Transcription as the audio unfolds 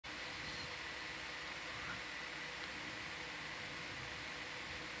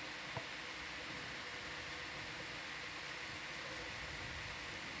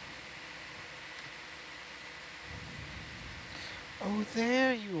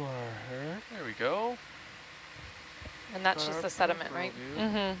There you are, Herc. There we go. And that's Got just our the sediment, peripheral right?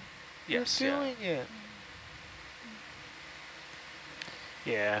 view. Mm-hmm. Yes, You're yeah. doing it.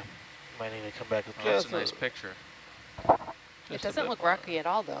 Yeah, might need to come back with Oh, that's just a nice picture. It Just a doesn't bit look more. rocky at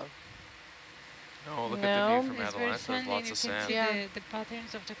all, though. No, look at the No. view from It's very Atalanta. There's sandy, and lots you of can sand. see Yeah. the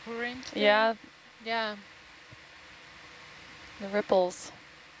patterns of the current. Yeah. Yeah. The ripples.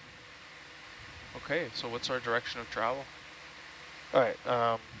 Okay, so what's our direction of travel? All right.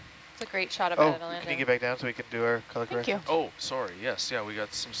 It's a great shot of Oh, Atalanta. can you get back down so we can do our color Thank correction? you. Oh, sorry. Yes, yeah, we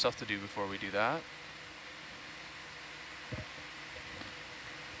got some stuff to do before we do that.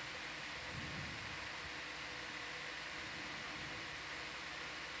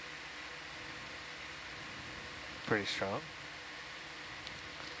 Pretty strong.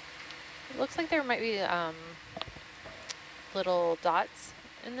 It looks like there might be little dots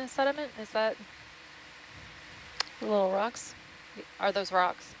in the sediment. Is that little rocks? Are those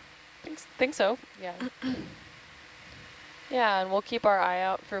rocks? Think so. Yeah. Yeah, and we'll keep our eye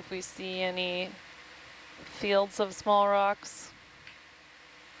out for if we see any fields of small rocks.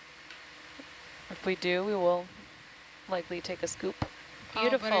 If we do, we will likely take a scoop. Oh, but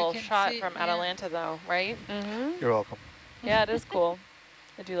Beautiful you can shot see- from yeah. Atalanta, though, right? Mm-hmm. You're welcome. Yeah, it is cool.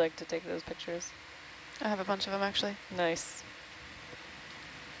 I do like to take those pictures. I have a bunch of them, actually. Nice.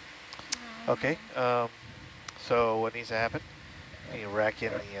 Okay. So what needs to happen? You rack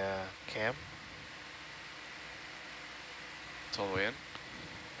in the cam. It's all the way in.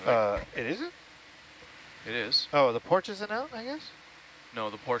 It isn't? It is. Oh, the porch isn't out, I guess? No,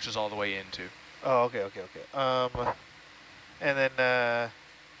 the porch is all the way in too. Oh, okay. And then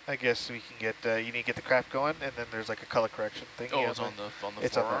I guess we can get, you need to get the craft going, and then there's like a color correction thing. Oh, it's on the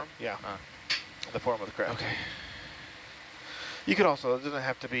it's forearm? on the, yeah, Ah. the form of the craft. Okay. You can also, it doesn't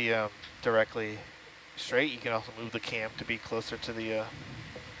have to be directly straight. You can also move the cam to be closer to the,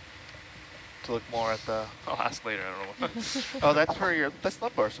 to look more at the... I'll ask later, I don't know what. Oh, that's for your, that's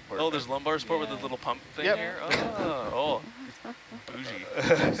lumbar support. Oh, there's lumbar support with the little pump thing Yep. here? Oh, bougie.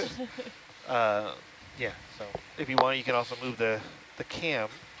 Yeah, so if you want, you can also move the cam,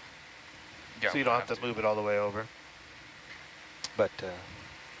 Yeah, so you don't have to move it all the way over. But,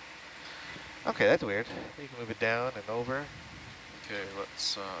 okay, that's weird. You can move it down and over. Okay,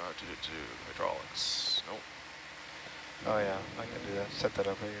 let's do hydraulics. Nope. Oh yeah, I can do that. Set that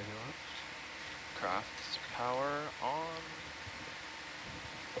up here if you want. Craft power on.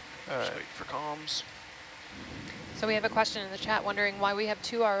 All Just right. wait for comms. So we have a question in the chat wondering why we have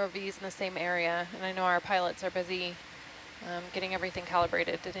 2 ROVs in the same area. And I know our pilots are busy getting everything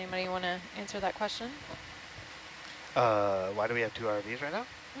calibrated. Did anybody want to answer that question? Why do we have 2 ROVs right now?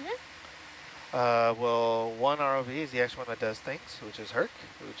 Mm-hmm. Well, one ROV is the actual one that does things, which is Herc,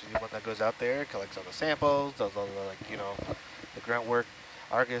 which is the one that goes out there, collects all the samples, does all the, like, you know, the grunt work.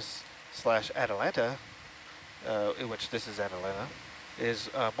 Argus/Atalanta, in which this is Atalanta, is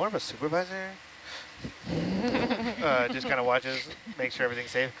more of a supervisor. Just kind of watches, makes sure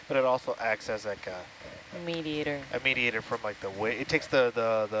everything's safe, but it also acts as like a mediator from like the wave. It takes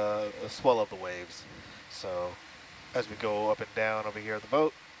the swell of the waves. So as we go up and down over here at the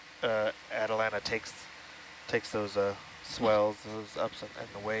boat, Atalanta takes those swells, those ups and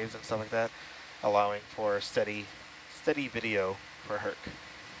the waves and stuff like that, allowing for steady video for Herc.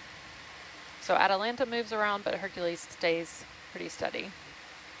 So Atalanta moves around, but Hercules stays pretty steady.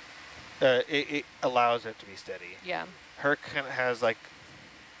 It allows it to be steady. Yeah. Herc has like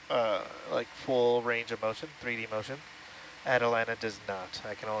full range of motion, 3D motion. Atalanta does not.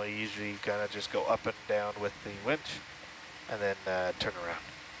 I can only usually kind of just go up and down with the winch and then turn around.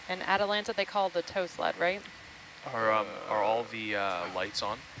 And Atalanta they call the tow sled, right? Are all the lights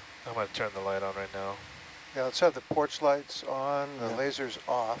on? I'm going to turn the light on right now. Yeah, let's have the porch lights on, the lasers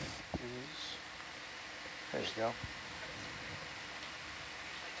off, please. There you go.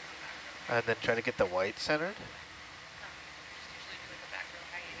 And then try to get the white centered.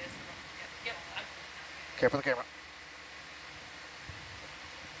 Careful of the camera.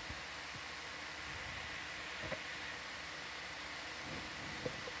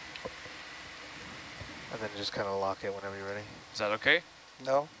 And then just kind of lock it whenever you're ready. Is that okay?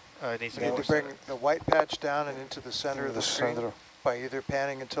 No, It needs to you be need more to bring centered. the white patch down and into the center of the screen by either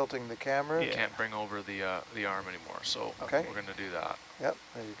panning and tilting the camera. You can't bring over the arm anymore, so Okay. we're going to do that. Yep,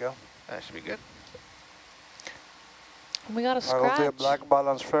 there you go. That should be good. We got a I will do a scratch. black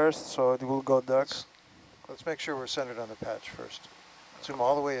balance first, so it will go dark. Let's make sure we're centered on the patch first. Zoom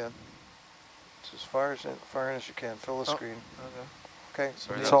all the way in. It's as far in as you can. Fill the screen. Okay.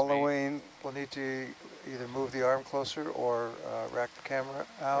 Sorry, It's that was all the me. way in. We'll need to either move the arm closer or rack the camera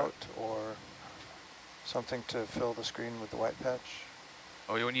out or something to fill the screen with the white patch.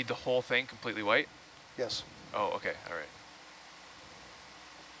 Oh, you need the whole thing completely white? Yes. Oh, okay, all right.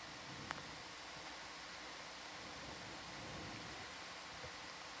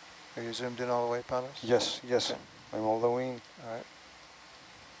 Are you zoomed in all the way, Panos? Yes, yes. Okay. I'm all the way in. All right.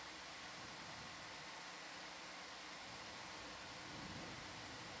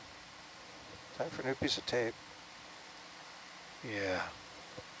 Time for a new piece of tape. Yeah.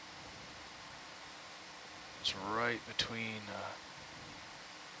 It's right between,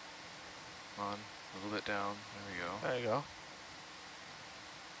 on, a little bit down, there we go. There you go.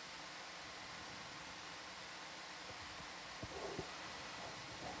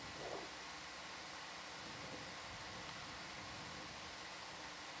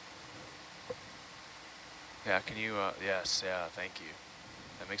 Yeah, can you, yes, yeah, thank you.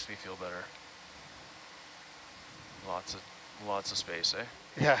 That makes me feel better. Lots of space, eh?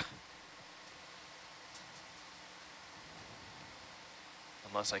 Yeah.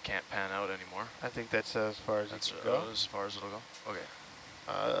 Unless I can't pan out anymore. I think that's as far as That's you can go. as far as it'll go?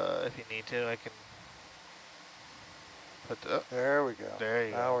 Okay. If you need to, I can put the, There we go. there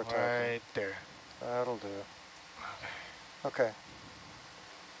you now go, we're talking. right there. That'll do. Okay. Okay.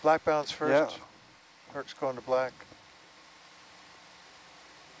 Black bounce first. Yeah. Herc's going to black.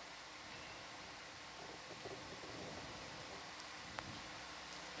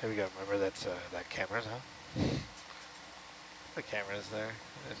 Here we go. Remember that's that camera's huh? The camera's there.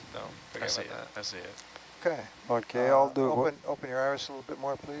 Just don't I forget see about it. I see it. Okay. Okay, I'll do Open your iris a little bit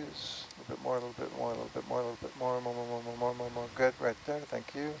more, please. A little bit more, a little bit more, a little bit more, a little bit more, more. Good, right there.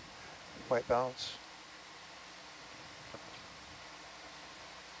 Thank you. White bounce.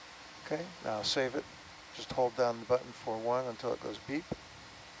 Okay, now save it. Just hold down the button for 1 until it goes beep.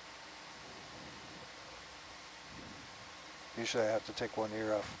 Usually I have to take one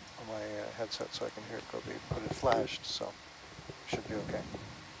ear off on my headset so I can hear it go beep, but it flashed, so should be okay.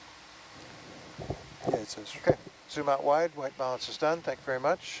 Yeah, it says. Okay, zoom out wide. White balance is done. Thank you very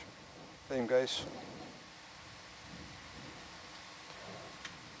much. Same, guys.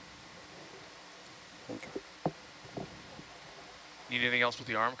 Thank you. Need anything else with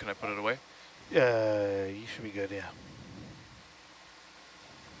the arm? Can I put it away? you should be good, yeah.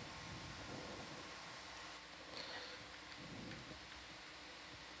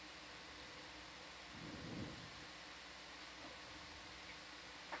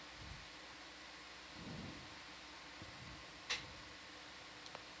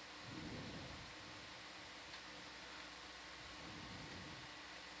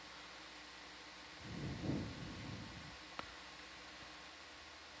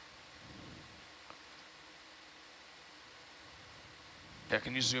 Yeah,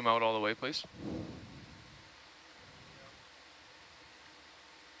 can you zoom out all the way, please?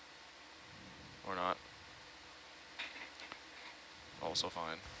 Or not? Also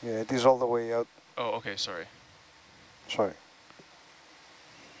fine. Yeah, it is all the way out. Oh, okay, sorry. Sorry.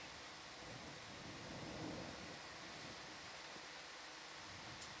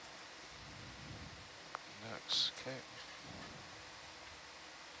 Next, okay.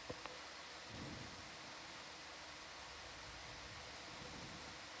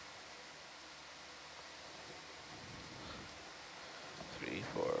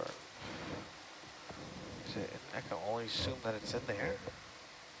 I can only assume that it's in there.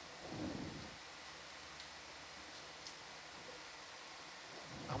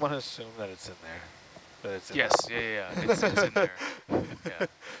 I'm gonna assume that it's in there. That it's in Yes, yeah. It's in there. Yeah.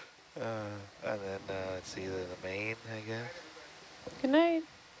 And then let's see the main, I guess. Good night.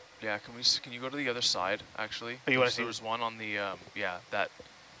 Yeah, can you go to the other side, actually? Oh, you wanna see? There was one on the, yeah, that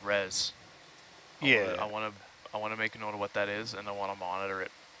res. Yeah. I wanna make a note of what that is, and I wanna monitor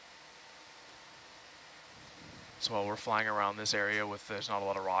it. So while we're flying around this area with there's not a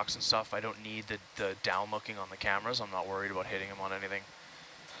lot of rocks and stuff, I don't need the down looking on the cameras. I'm not worried about hitting them on anything.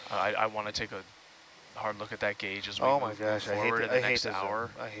 I want to take a hard look at that gauge as we move forward in the next hour.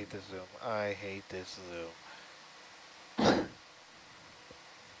 I hate this zoom. I hate this zoom.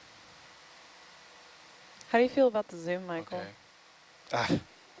 How do you feel about the zoom, Michael? Okay.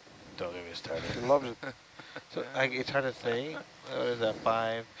 Don't get me started. He loves it. So it's hard to say. What is that?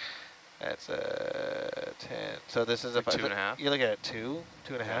 5. That's 10. So this is like about 2.5. You're looking at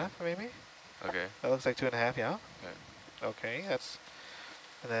 2.5, maybe. Okay. That looks like 2.5. Yeah. Okay. Okay. That's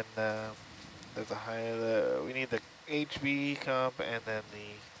and then there's a high. We need the HB comp and then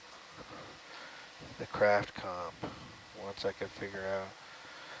the craft comp. Once I can figure out.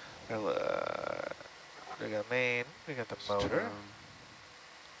 We got main. We got the motor.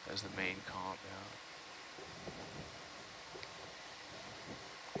 As the main comp. Yeah.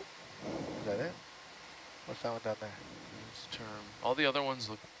 Is that it? What's that one down there? Let's term. All the other ones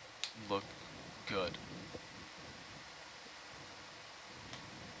look good.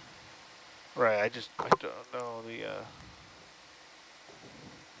 Right, I don't know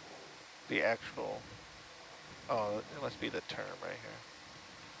the actual, oh, it must be the term right here.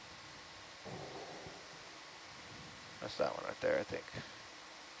 That's that one right there, I think.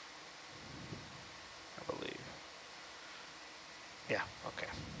 I believe. Yeah, okay.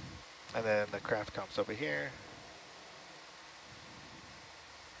 And then the craft comes over here.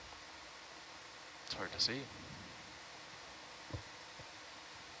 It's hard to see.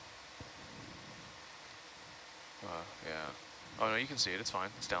 Yeah. Oh no, you can see it. It's fine.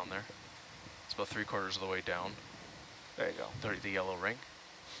 It's down there. It's about 3/4 of the way down. There you go. The yellow ring.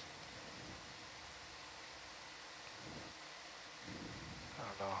 I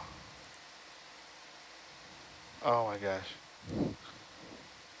don't know. Oh my gosh.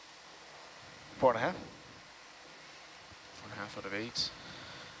 4.5? 4.5 out of 8.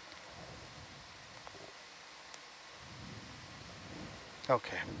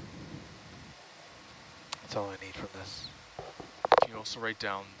 Okay. That's all I need from this. Can you also write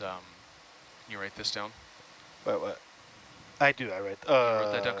down, can you write this down? What? I do, I write. You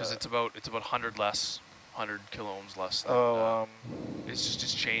wrote that down because it's about 100 less, 100 kiloohms less than,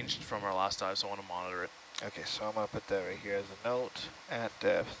 it's changed from our last dive, so I want to monitor it. Okay, so I'm gonna put that right here as a note at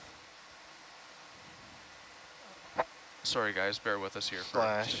depth. Sorry guys, bear with us here for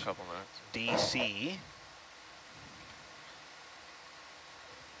just a couple minutes. DC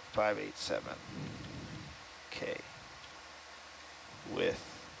 587 K with.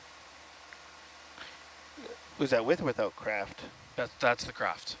 Was that with or without craft? That's the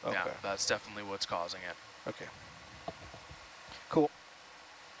craft. Okay. Yeah, that's definitely what's causing it. Okay. Cool.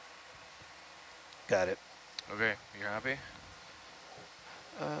 Got it. Okay, you're happy?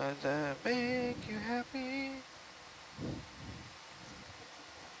 That make you happy?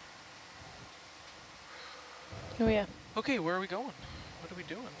 Oh yeah. Okay, where are we going? What are we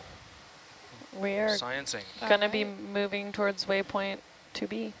doing? We are Sciencing. gonna be moving towards waypoint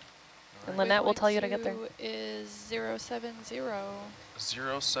 2B. And Lynette will tell you to get there. Is 070.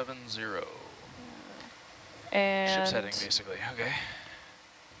 070. And Ship's heading, basically. Okay.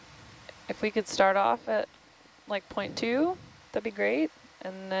 if we could start off at like point 2, that'd be great.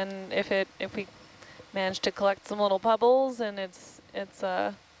 And then if we manage to collect some little pebbles and it's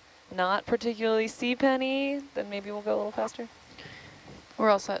not particularly sea penny, then maybe we'll go a little faster. We're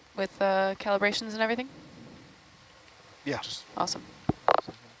all set with calibrations and everything? Yeah. Awesome.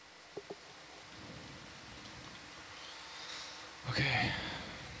 Okay.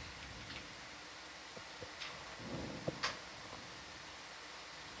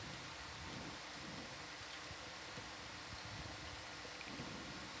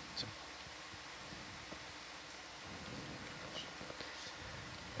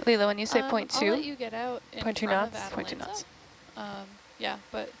 Leela, when you say point 2, I'll let you get out in point 2 front knots. of Point 2 Atalanta. knots. Yeah,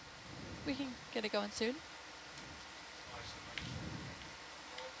 but we can get it going soon.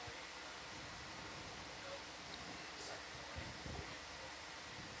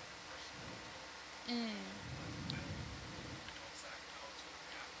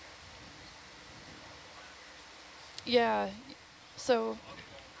 Yeah, so,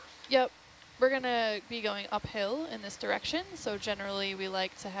 yep, we're going to be going uphill in this direction, so generally we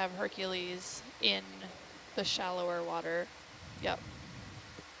like to have Hercules in the shallower water. Yep.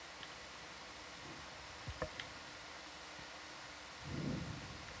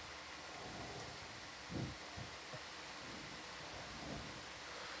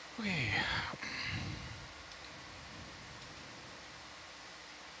 Okay.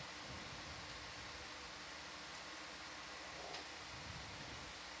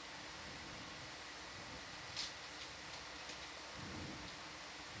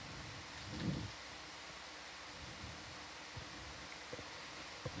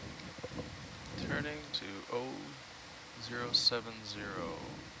 Turning to 070.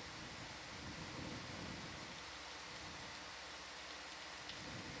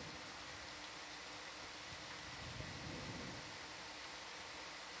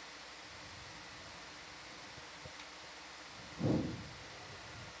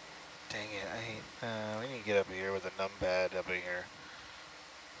 Dang it, I hate, we need to get up here with a numpad up here.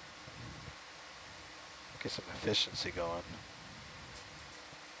 Get some efficiency going.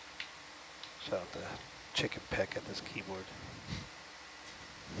 Shout out the chicken peck at this keyboard.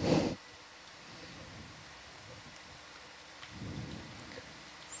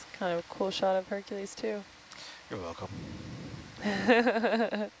 It's kind of a cool shot of Hercules too. You're welcome.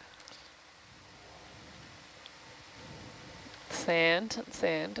 Sand and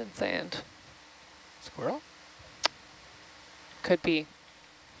sand and sand. Squirrel? could be.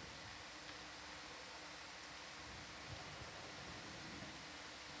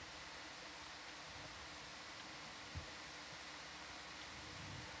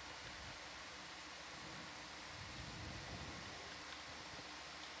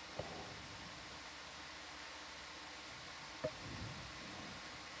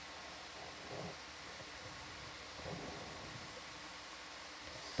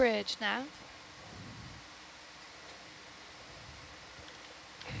 Bridge nav.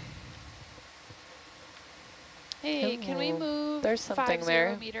 Hey, can we move There's something 50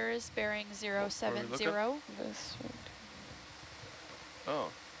 there. meters bearing 070? This one. Oh,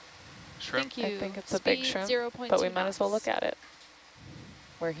 shrimp. Thank you. I think it's a big Speed shrimp, 0.2 but we might as well knots. look at it.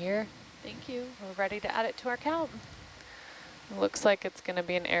 We're here. Thank you. We're ready to add it to our count. Looks like it's going to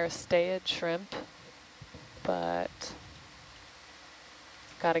be an Aristeid shrimp, but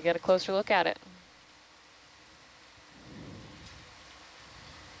got to get a closer look at it.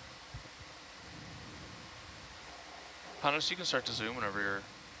 Panos, you can start to zoom whenever you're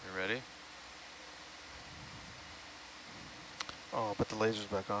ready. Oh, but the laser's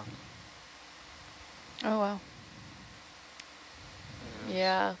back on. Oh, wow.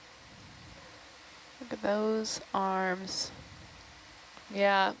 Yeah. Look at those arms.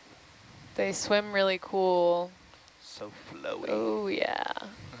 Yeah. They swim really cool. So flowy. Oh, yeah.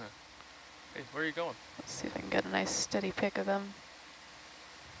 Hey, where are you going? Let's see if I can get a nice steady pic of them.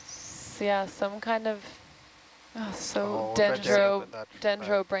 So, yeah, some kind of Oh, we're right there up in that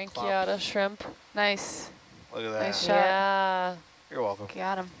dendrobranchiata clump. shrimp. Nice. Look at that. Nice shot. Yeah. You're welcome.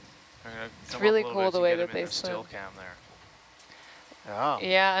 Got him. I'm gonna It's come up really a little cool bit the to way get that him in they the still swim. cam there. Yeah.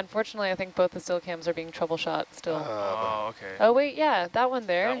 Yeah, unfortunately, I think both the still cams are being troubleshot still. Oh, okay. Oh, wait, yeah, that one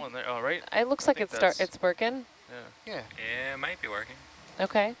there. That one there. Oh, right. It looks I like think it's working. Yeah. Yeah. Yeah, it might be working.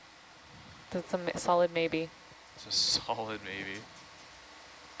 Okay. That's a solid maybe. It's a solid maybe.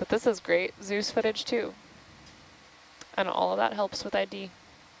 But this is great. Zeus footage too. And all of that helps with ID. Here,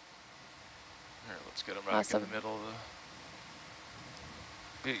 let's get him back Awesome. in the middle of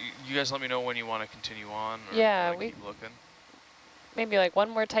the... You guys let me know when you want to continue on. Or Yeah, keep looking. Maybe like one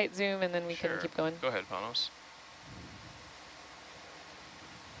more tight zoom and then we Sure. can keep going. Go ahead, Panos.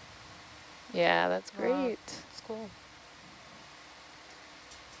 Yeah, that's Wow. great. It's cool.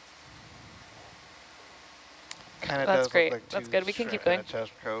 Kind of That's does look great. like That's two good. We can keep shrimp in going. a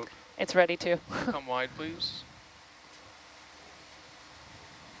chest coat. It's ready to. Come wide, please.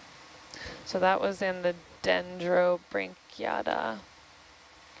 So that was in the dendrobranchiata.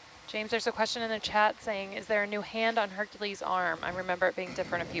 James, there's a question in the chat saying, is there a new hand on Hercules' arm? I remember it being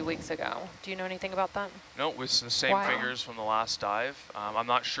different a few weeks ago. Do you know anything about that? No, it's the same Wow. figures from the last dive. I'm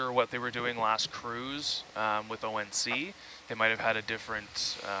not sure what they were doing last cruise with ONC. They might have had a different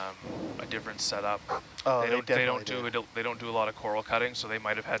setup. Oh, they don't did. they don't do a lot of coral cutting, so they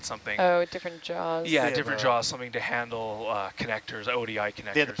might have had something. Oh, different jaws. Yeah, Yeah, different jaws, something to handle connectors, ODI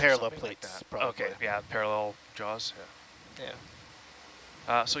connectors. They had the or parallel something like plates, that. probably. Okay, yeah, parallel jaws.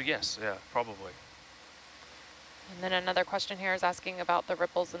 Yeah. So yes, yeah, probably. And then another question here is asking about the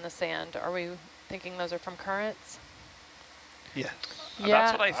ripples in the sand. Are we thinking those are from currents? Yes. Yeah.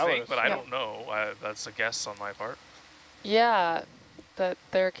 That's what I think, but I yeah. don't know. That's a guess on my part. Yeah, that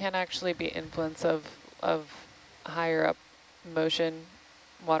there can actually be influence of higher up motion,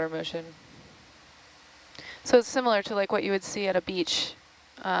 water motion. So it's similar to like what you would see at a beach.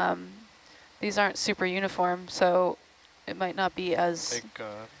 These aren't super uniform, so it might not be as Big,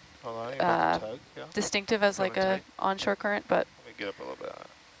 hold on, you about to tug? Yeah. distinctive as like Coming a tight. onshore current, but Let me get up a little bit.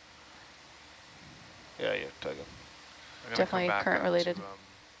 Yeah, you're tugging. I'm gonna Definitely come back current up related. To,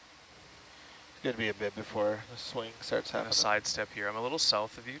 It's going to be a bit before the swing starts I'm gonna happening. sidestep here. I'm a little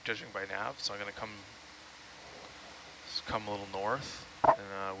south of you, judging by nav, so I'm gonna come a little north,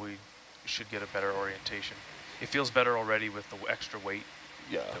 and we should get a better orientation. It feels better already with the extra weight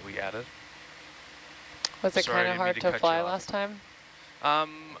that we added. Was it Sorry, kind I of didn't mean hard to to cut fly you off. last time?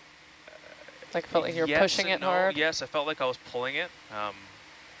 Like felt like you were pushing it hard? Yes, I felt like I was pulling it,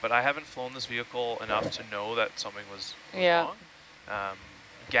 but I haven't flown this vehicle enough to know that something was Yeah. wrong.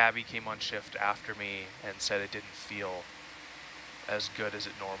 Gabby came on shift after me and said it didn't feel as good as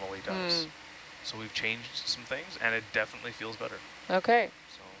it normally does. So we've changed some things, and it definitely feels better. Okay,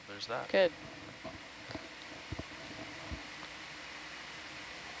 So there's that. good.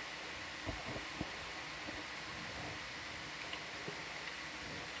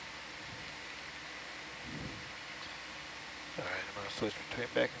 Alright, I'm going to switch between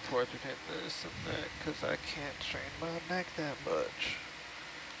back and forth between this and that because I can't strain my neck that much.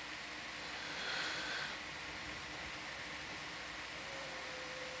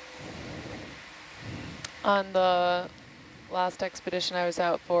 On the last expedition I was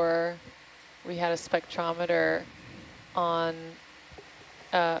out for, we had a spectrometer on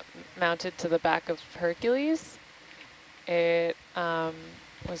mounted to the back of Hercules. It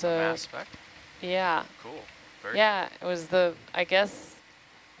was a mass spec? Yeah. Cool. Very yeah, it was I guess,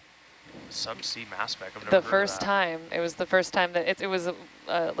 subsea mass spec. I've never the heard of first that. time. It was the first time that it was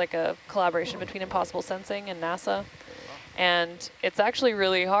like a collaboration between Impossible Sensing and NASA. And it's actually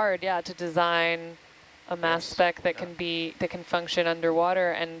really hard, yeah, to design a mass spec that can function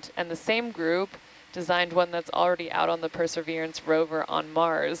underwater. And the same group designed one that's already out on the Perseverance rover on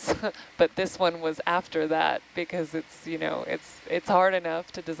Mars, but this one was after that because it's, you know, it's hard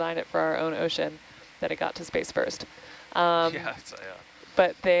enough to design it for our own ocean that it got to space first. Yeah,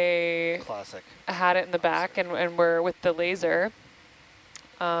 but they classic had it in the back, and we're with the laser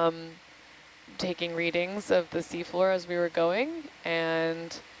taking readings of the seafloor as we were going,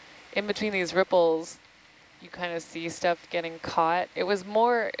 and in between these ripples you kind of see stuff getting caught. It was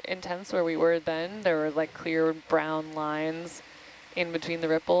more intense where we were then. There were like clear brown lines in between the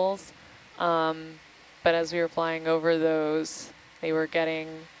ripples. But as we were flying over those, they were getting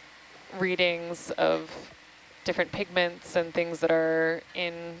readings of different pigments and things that are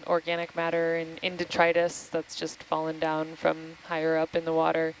in organic matter and in detritus that's just fallen down from higher up in the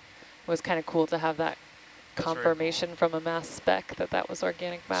water. It was kind of cool to have that confirmation cool from a mass spec that was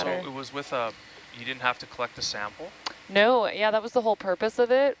organic matter. So it was with a, you didn't have to collect a sample? No, yeah, that was the whole purpose of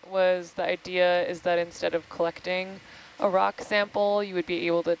it. Was the idea is that instead of collecting a rock sample, you would be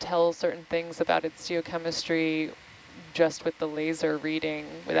able to tell certain things about its geochemistry just with the laser reading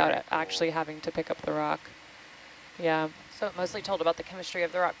without actually having to pick up the rock. Yeah. So it mostly told about the chemistry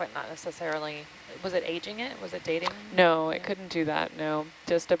of the rock, but not necessarily, was it aging it? Was it dating? No, it couldn't do that, no.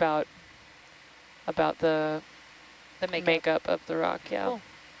 Just about the makeup of the rock, yeah. Cool.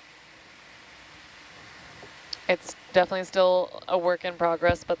 It's definitely still a work in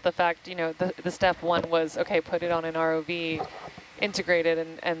progress, but the fact, you know, the step one was, okay, put it on an ROV, integrate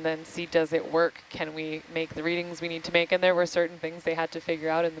it, and then see, does it work? Can we make the readings we need to make? And there were certain things they had to figure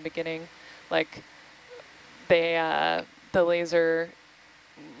out in the beginning, like the laser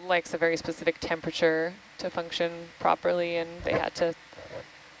likes a very specific temperature to function properly, and they had to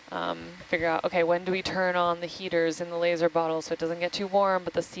figure out, okay, when do we turn on the heaters in the laser bottle so it doesn't get too warm,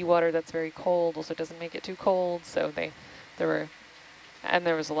 but the seawater that's very cold also doesn't make it too cold. So there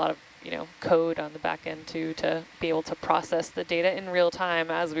was a lot of, you know, code on the back end too to be able to process the data in real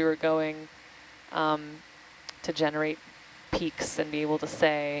time as we were going, to generate peaks and be able to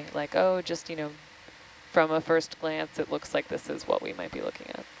say like, oh, just, you know, from a first glance, it looks like this is what we might be looking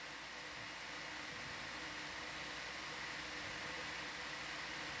at.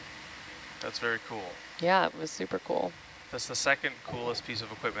 That's very cool. Yeah, it was super cool. That's the second coolest piece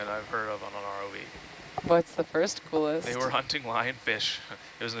of equipment I've heard of on an ROV. What's the first coolest? They were hunting lionfish.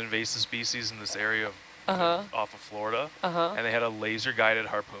 It was an invasive species in this area of, off of Florida, and they had a laser-guided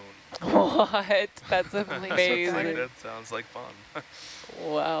harpoon. What? That's amazing. That sounds like fun.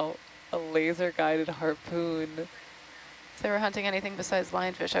 Wow, a laser-guided harpoon. If they were hunting anything besides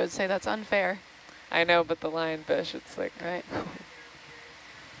lionfish, I would say that's unfair. I know, but the lionfish, it's like... Right.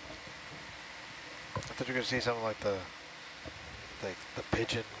 I thought you were going to see something like the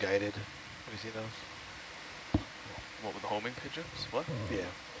pigeon guided. Have you seen those? What, with the homing pigeons? What? Yeah.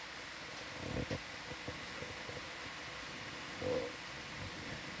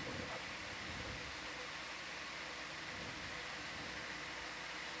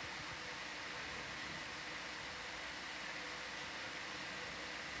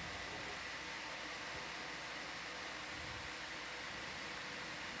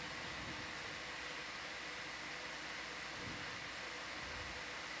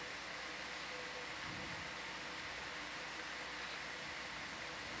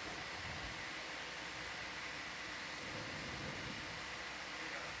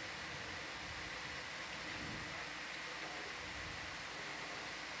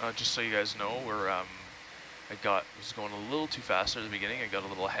 Just so you guys know, was going a little too fast at the beginning. I got a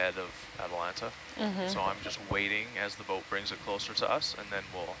little ahead of Atalanta. So I'm just waiting as the boat brings it closer to us, and then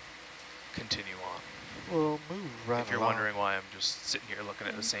we'll continue on. We'll move right If you're along. wondering why I'm just sitting here looking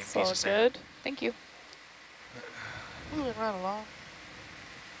at the same It's piece all of sand. good. Thank you. Moving right along.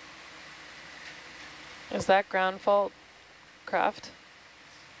 Is that ground fault craft?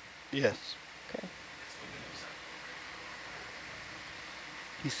 Yes. Okay.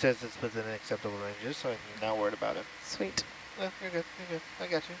 He says it's within acceptable ranges, so I'm not worried about it. Sweet. Well, you're good. You're good. I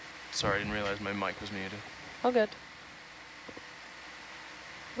got you. Sorry, I didn't realize my mic was muted. All good.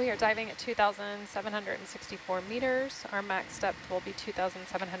 We are diving at 2,764 meters. Our max depth will be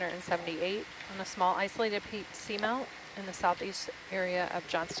 2,778 on a small isolated seamount in the southeast area of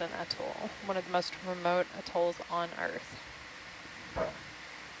Johnston Atoll, one of the most remote atolls on Earth.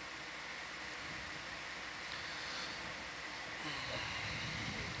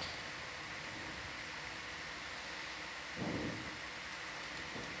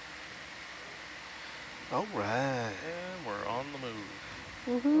 All right. And we're on the move.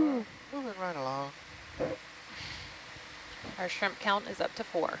 Woohoo. Moving right along. Our shrimp count is up to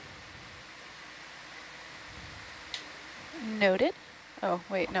 4. Noted. Oh,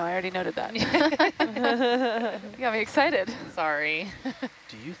 wait, no, I already noted that. You got me excited. Sorry.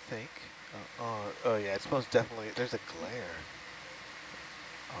 Do you think? Oh yeah, it's most definitely. There's a glare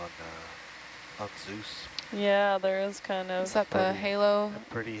on Zeus. Yeah, there is kind of. Is that the halo? A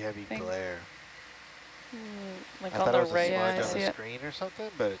pretty heavy things? glare. Like I on thought the it was right. a Yeah, I smudge on see the it. screen or something,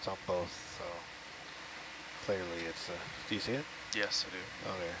 but it's on both. So clearly, it's. Do you see it? Yes, I do.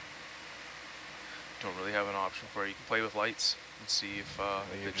 Okay. Don't really have an option for it. You can play with lights and see if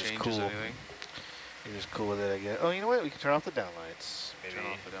you're it just changes cool. anything. You're just cool with it, I guess. Oh, you know what? We can turn off the downlights. Maybe. Turn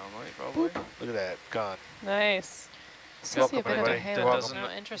off the down light, probably. Boop. Look at that, gone. Nice. Still see a Welcome, bit of a everybody. halo. Doesn't- Oh,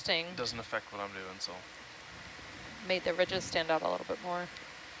 interesting. Doesn't affect what I'm doing, so. Made the ridges stand out a little bit more.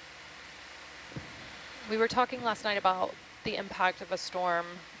 We were talking last night about the impact of a storm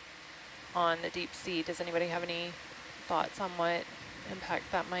on the deep sea. Does anybody have any thoughts on what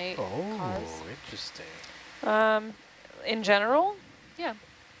impact that might cause? Interesting. In general, Yeah.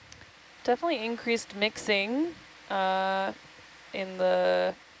 definitely increased mixing in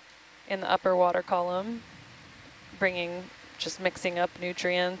the upper water column, just mixing up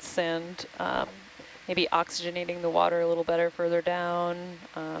nutrients and maybe oxygenating the water a little better further down.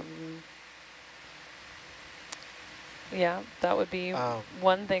 Yeah, that would be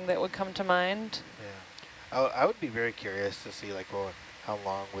one thing that would come to mind. Yeah, I would be very curious to see, like, well, how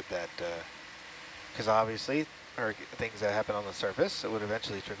long would that? Because obviously, things that happen on the surface, it would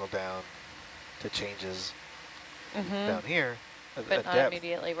eventually trickle down to changes down here at But not depth.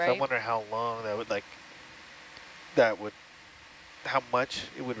 immediately, So right? I wonder how long that would how much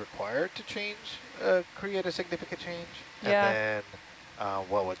it would require to change, create a significant change, Yeah. and then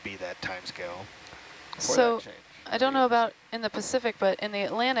what would be that time scale for So, that change? I don't know about in the Pacific, but in the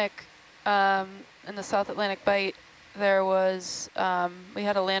Atlantic, in the South Atlantic Bight, there was, we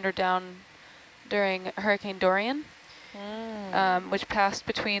had a lander down during Hurricane Dorian, which passed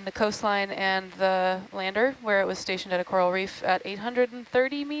between the coastline and the lander, where it was stationed at a coral reef at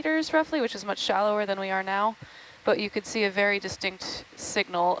 830 meters roughly, which is much shallower than we are now. But you could see a very distinct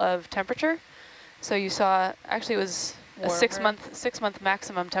signal of temperature. So you saw, actually it was a Warmer. 6-month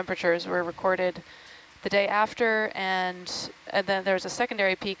maximum temperatures were recorded the day after, and then there was a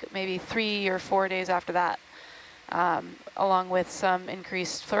secondary peak maybe 3 or 4 days after that, along with some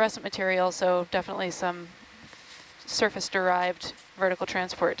increased fluorescent material, so definitely some surface-derived vertical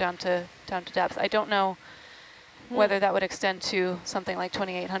transport down to depth. I don't know whether that would extend to something like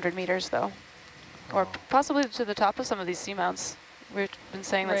 2,800 meters, though, or possibly to the top of some of these seamounts. We've been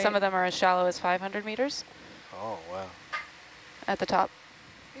saying that some of them are as shallow as 500 meters Oh, wow. at the top.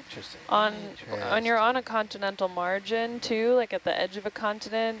 Interesting. When you're on a continental margin too, like at the edge of a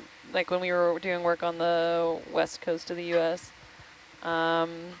continent, like when we were doing work on the west coast of the U.S.,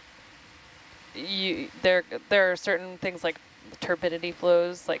 there are certain things like turbidity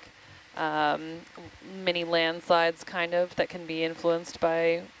flows, like mini landslides kind of, that can be influenced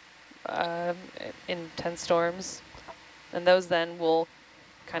by intense storms, and those then will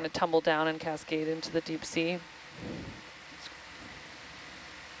kind of tumble down and cascade into the deep sea.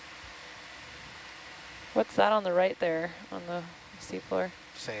 What's that on the right there on the seafloor?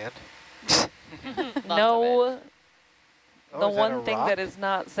 Sand. No, Oh, the is that a one thing rock? that is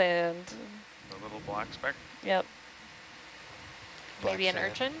not sand. The little black speck. Yep. Black Maybe an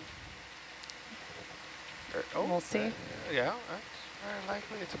sand. urchin? Oh, We'll see. Yeah, that's very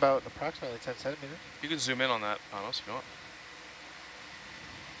likely. It's about approximately 10 centimeters. You can zoom in on that, Panos, if you want.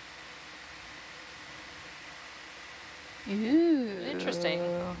 Ooh. Interesting.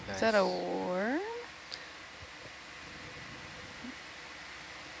 Is that a worm?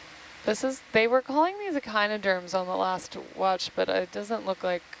 They were calling these echinoderms on the last watch, but it doesn't look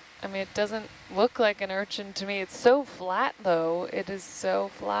like, it doesn't look like an urchin to me. It's so flat though. It is so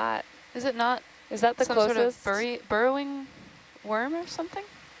flat. Is it not Is that the some closest? sort of burrowing worm or something?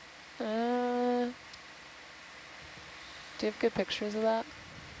 Do you have good pictures of that?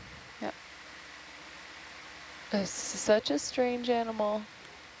 Yep. It's such a strange animal.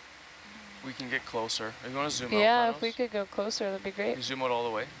 We can get closer. Are you going to zoom out? Yeah, Panos? if we could go closer, that'd be great. You zoom out all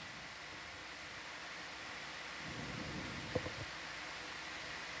the way.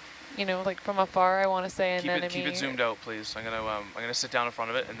 You know, like from afar, I want to say an enemy. Keep it zoomed out, please. I'm gonna sit down in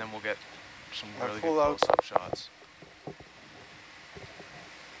front of it, and then we'll get some really good full out. close-up shots.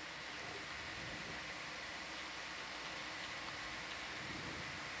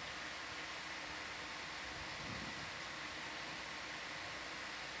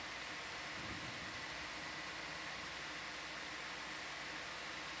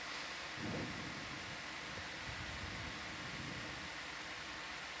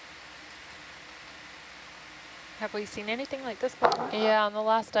 Have we seen anything like this before? Yeah, on the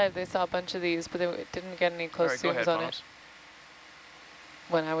last dive they saw a bunch of these, but they didn't get any close All right, zooms go on ahead, it.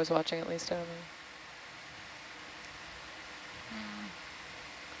 When I was watching, at least, I don't know.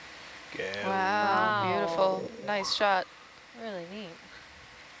 Go. Wow, beautiful. Nice shot. Really neat.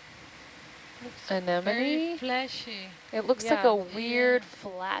 Anemone? Very fleshy. It looks like a Yeah. weird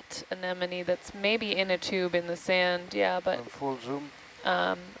flat anemone that's maybe in a tube in the sand, yeah, but On full zoom.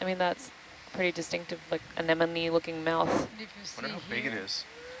 I mean that's pretty distinctive, like anemone-looking mouth. If you see Wonder how big it here. is.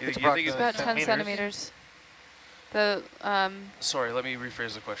 It's You think It's it's about 10 centimeters? centimeters. The Sorry, let me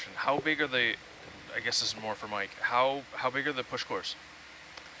rephrase the question. How big are the? I guess this is more for Mike. How big are the push cores?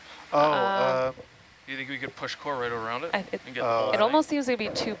 Oh, Do you think we could push core right around it? I- it- And get the Oh, whole It thing? almost seems to be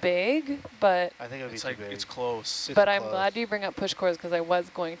too big, but I think it would be It's too like big. it's close. It's but I'm close. glad you bring up push cores because I was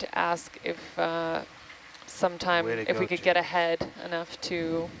going to ask if sometime Way to if we go, could get James. ahead enough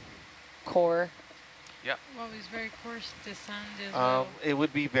to core. Well, it's very coarse, the sand as well. It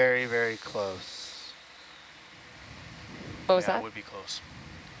would be very, very close. What was Yeah, that? it would be close.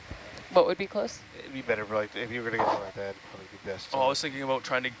 What would be close? It'd be better for like if you were gonna get something like that, it'd probably be best. Oh, I was thinking about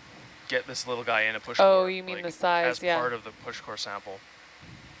trying to get this little guy in a push Oh, core. you mean like, the size, as yeah. part of the push core sample.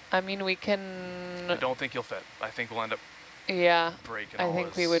 I mean, we can. I don't think you'll fit. I think we'll end up Yeah, breaking I all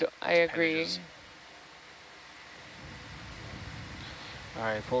think we his would. I agree. appendages. All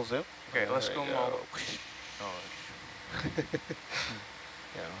right, full zoom. Okay, let's There go. we go.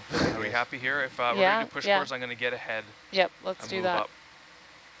 Are we happy here? If we're Yeah, going to push yeah. cores, I'm going to get ahead Yep, let's and do move that.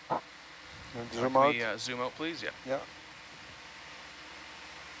 up. And zoom Can out. we zoom out, please? Yeah. Yeah.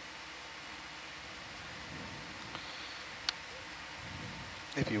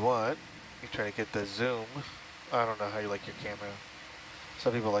 If you want, you try to get the zoom. I don't know how you like your camera.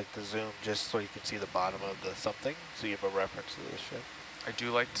 Some people like the zoom just so you can see the bottom of the something, so you have a reference to this ship. I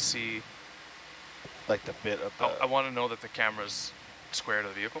do like to see. Like the bit of the. I want to know that the camera's square to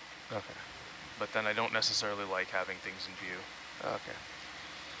the vehicle, Okay. but then I don't necessarily like having things in view. Okay.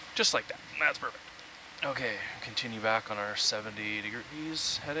 Just like that. That's perfect. Okay, continue back on our 70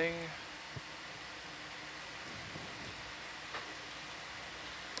 degrees heading.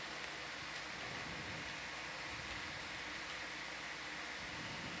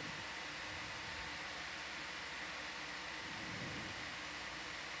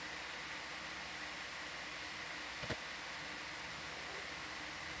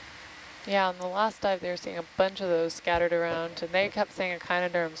 Yeah, on the last dive, they were seeing a bunch of those scattered around, and they kept saying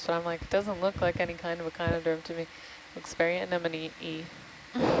echinoderms, so I'm like, it doesn't look like any kind of echinoderm to me. Looks very anemone-y.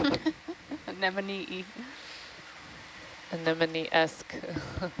 Anemone. Anemone-esque.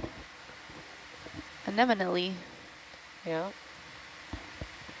 Anemone. Yeah.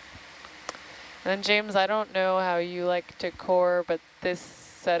 And then James, I don't know how you like to core, but this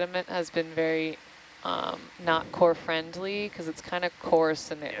sediment has been very not core friendly because it's kind of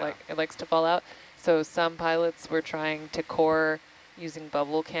coarse and it likes to fall out. So some pilots were trying to core using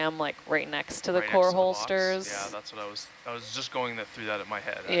bubble cam like right next to the Right core next to the box. holsters. Yeah, that's what I was just going through that in my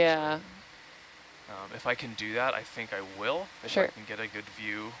head. Actually. Yeah. If I can do that, I think I will. If Sure. I can get a good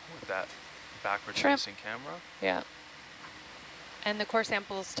view with that backward Sure. facing camera. Yeah. And the core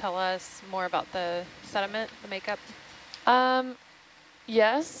samples tell us more about the sediment, the makeup?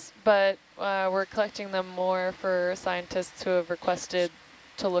 Yes, but we're collecting them more for scientists who have requested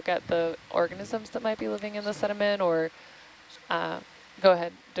to look at the organisms that might be living in the sediment, or go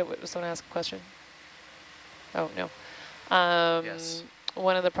ahead. Did someone ask a question? Oh, no. Yes.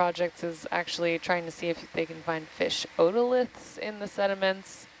 One of the projects is actually trying to see if they can find fish otoliths in the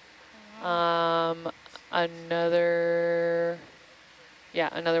sediments. Another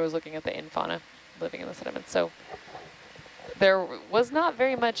was looking at the infauna living in the sediment. So there was not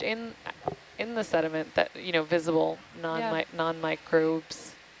very much in the sediment that, visible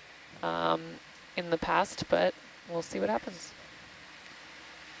non-microbes in the past, but we'll see what happens.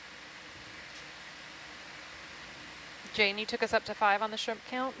 Jane, you took us up to 5 on the shrimp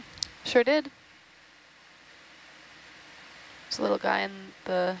count? Sure did. There's a little guy in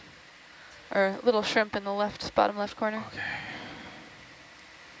the Or little shrimp in the left, bottom left corner. Okay.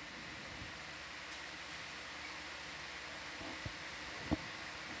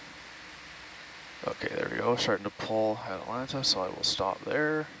 Okay, there we go. Starting to pull Atalanta, so I will stop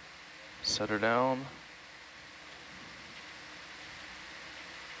there. Set her down.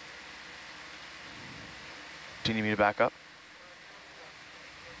 Do you need me to back up?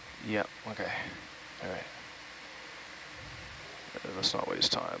 Yep, okay. All right. Let's not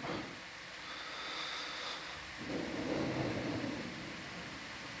waste time.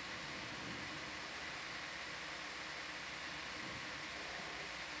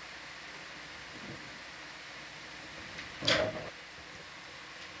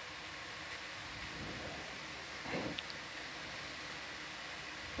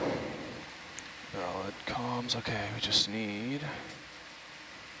 Valid comms, okay, we just need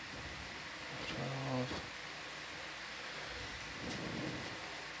 12.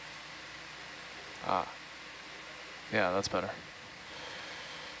 Ah, yeah, that's better.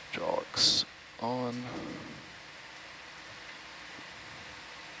 Hydraulics on.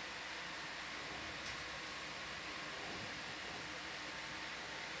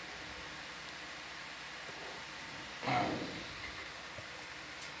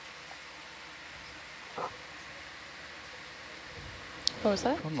 What was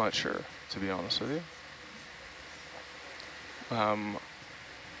that? I'm not sure, to be honest with you.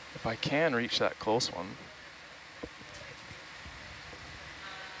 If I can reach that close one.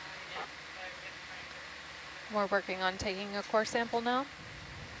 We're working on taking a core sample now.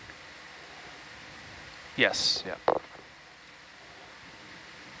 Yes, yeah.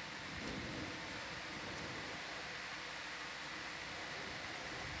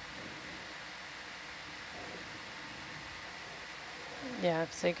 Yeah,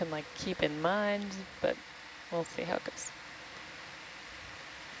 so you can like keep in mind, but we'll see how it goes.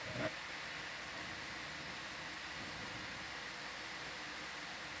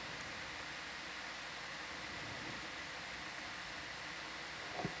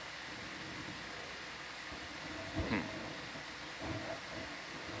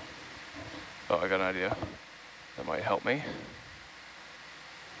 Oh, I got an idea. That might help me.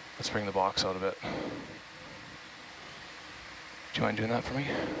 Let's bring the box out a bit. Do you mind doing that for me?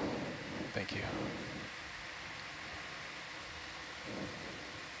 Thank you.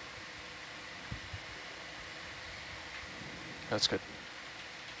 That's good.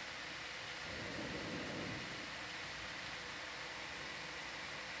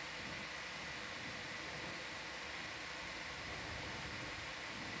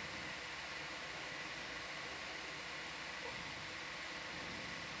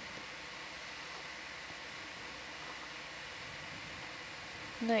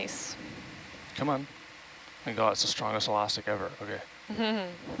 Nice. Come on. Thank God, it's the strongest elastic ever. Okay.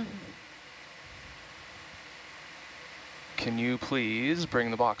 Can you please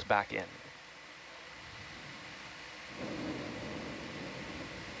bring the box back in?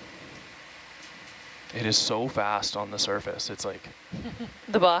 It is so fast on the surface. It's like,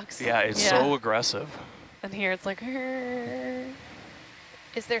 The box. yeah, it's so aggressive. And here it's like,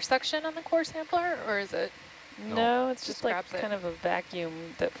 Is there suction on the core sampler, or is it? no, it's just like grabs it. kind of a vacuum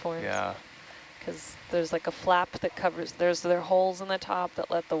that forms. Yeah. Because there's like a flap that covers, there are holes in the top that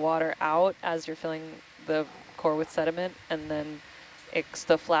let the water out as you're filling the core with sediment, and then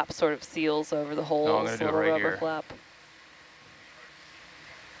the flap sort of seals over the holes. Oh, I'm gonna do it little right rubber here. flap.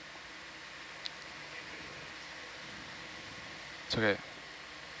 It's okay.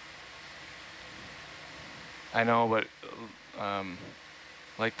 I know, but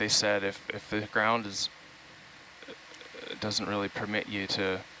like they said, if the ground doesn't really permit you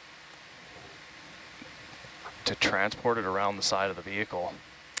to transport it around the side of the vehicle.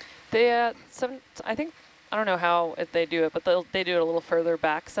 They, I think, I don't know how they do it, but they do it a little further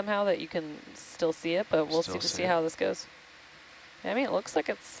back somehow that you can still see it, but we'll see how this goes. I mean, it looks like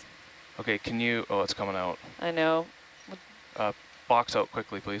it's... Okay, can you, oh, it's coming out. I know. Box out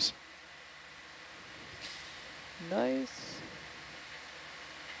quickly, please. Nice.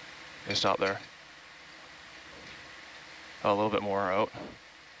 Okay, stop there. Oh, a little bit more out.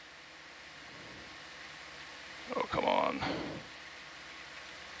 Oh, come on.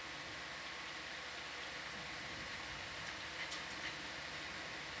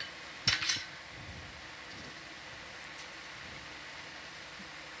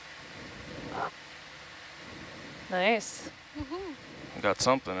 Nice. Got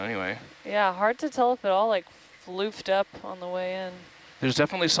something anyway. Yeah, hard to tell if it all like floofed up on the way in. There's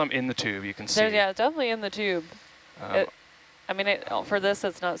definitely some in the tube, you can see. Yeah, it's definitely in the tube. I mean, for this,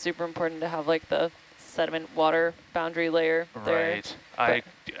 it's not super important to have like the sediment water boundary layer there. Right.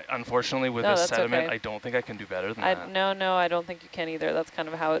 Unfortunately, with No, this that's sediment, okay. I don't think I can do better than that. No, I don't think you can either. That's kind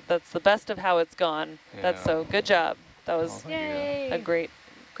of how that's the best of how it's gone. That's Yeah. so good job. That was thank you. a great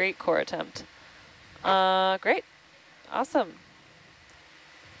core attempt. Great, awesome.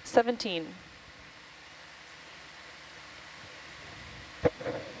 17.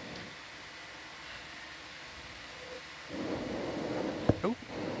 Oh,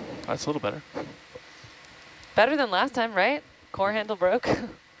 that's a little better. Better than last time, right? Core handle broke.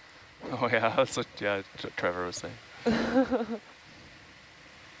 Oh yeah, that's what Trevor was saying.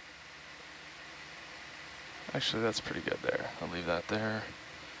 Actually, that's pretty good there. I'll leave that there.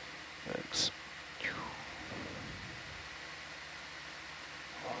 Thanks.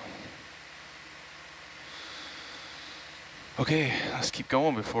 Okay, let's keep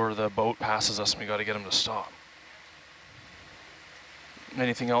going before the boat passes us and we got to get him to stop.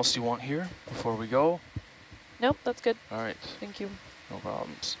 Anything else you want here before we go? Nope, that's good. All right. Thank you. No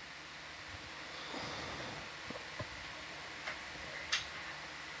problems.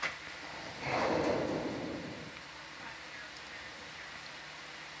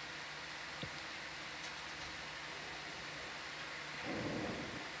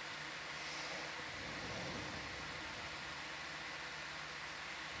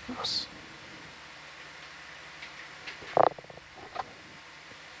 Oops.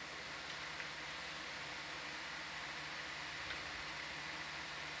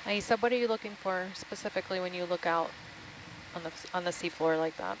 Aisa, what are you looking for specifically when you look out on the seafloor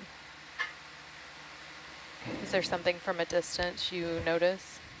like that? Is there something from a distance you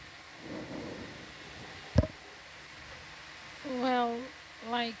notice? Well,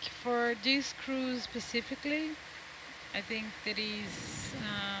 like for this cruise specifically, I think there is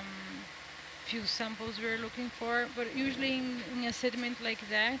few samples we're looking for, but usually in a sediment like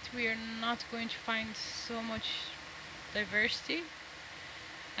that, we are not going to find so much diversity.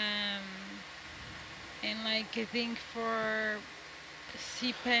 And like I think for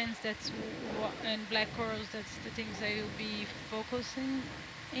sea pens and black corals, that's the things I will be focusing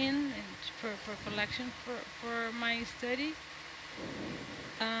in and for collection for my study.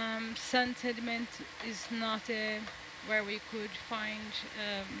 Sand sediment is not where we could find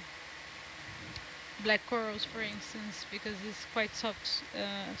black corals, for instance, because it's quite soft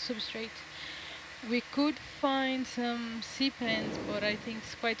substrate. We could find some sea pens, but I think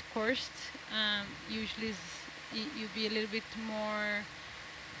it's quite coarse. Usually you'd be a little bit more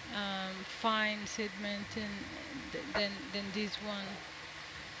fine sediment than this one.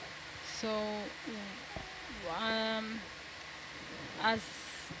 So as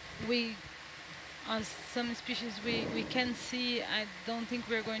some species we can see, I don't think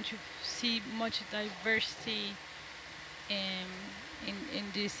we're going to see much diversity in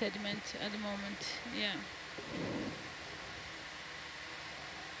this sediment at the moment. Yeah.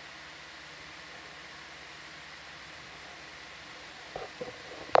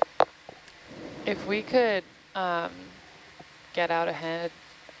 If we could get out ahead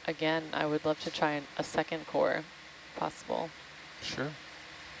again, I would love to try a second core, if possible. Sure.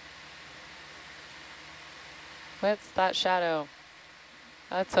 What's that shadow?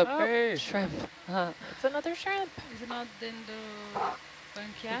 That's a Oh. shrimp. It's another shrimp. Is it not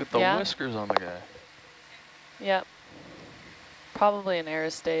dendrobranchiata? Look at the Yeah. whiskers on the guy. Yep. Probably an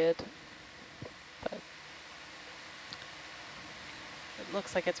aristeid. But It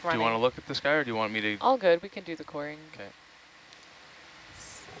looks like it's Do running. you want to look at this guy, or do you want me to? all good. We can do the coring. Okay.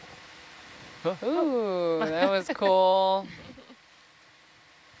 Ooh, that was cool.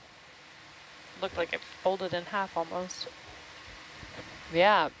 Looked like it folded in half almost.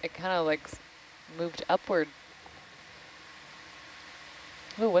 Yeah, it kind of like moved upward.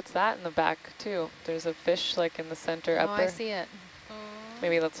 Ooh, what's that in the back too? There's a fish like in the center Oh, upper. I see it.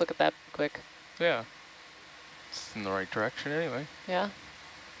 Maybe let's look at that quick. Yeah. It's in the right direction anyway. Yeah.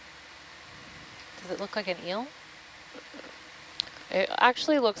 Does it look like an eel? It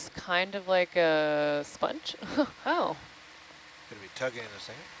actually looks kind of like a sponge. Oh. Gonna be tugging in a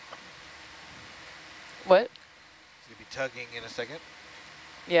second. What? Gonna be tugging in a second.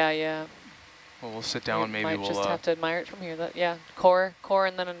 Yeah. Well, we'll sit down. Maybe might we'll just have to admire it from here. Yeah, core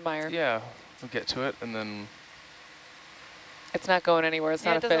and then admire. Yeah, we'll get to it and then. It's not going anywhere. It's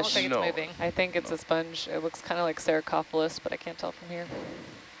Yeah, not it a doesn't fish. look like it's moving. I think it's a sponge. It looks kind of like Cercophilus, but I can't tell from here.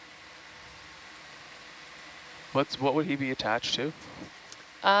 What would he be attached to?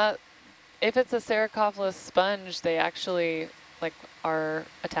 If it's a Cercophilus sponge, they actually like are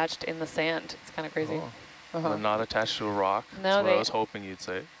attached in the sand. It's kind of crazy. Oh. They're not attached to a rock. No, That's what I was hoping you'd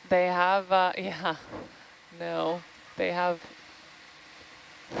say. They have, yeah, no, they have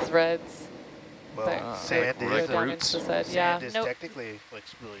threads Well, sand like is down roots. into the side. sand Yeah. is Nope. technically like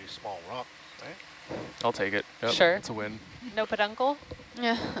really small rock, right? I'll take it. Yep, Sure. it's a win. No peduncle?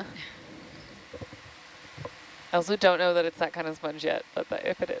 Yeah. I also don't know that it's that kind of sponge yet, but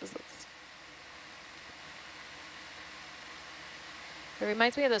if it is, it's... It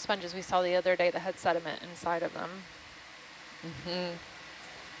reminds me of the sponges we saw the other day that had sediment inside of them.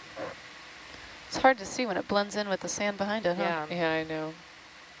 It's hard to see when it blends in with the sand behind it, huh? Yeah. Yeah, I know.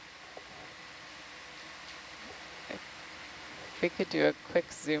 If we could do a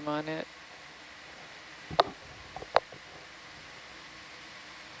quick zoom on it.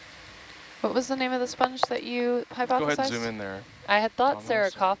 What was the name of the sponge that you hypothesized? Go ahead and zoom in there. I had thought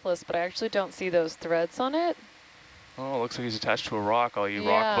Thomas. Sericophlus, but I actually don't see those threads on it. Oh, it looks like he's attached to a rock, all you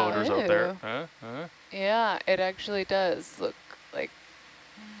Yeah. rock boaters out there. Ew. Huh? Yeah, it actually does look like,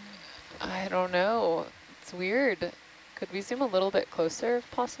 I don't know. It's weird. Could we zoom a little bit closer if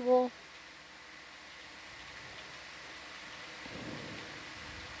possible?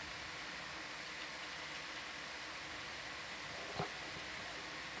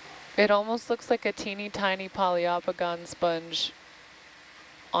 It almost looks like a teeny tiny Poliopogon sponge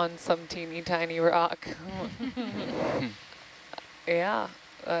on some teeny tiny rock. Yeah,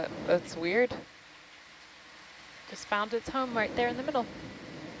 that's weird. Just found its home right there in the middle.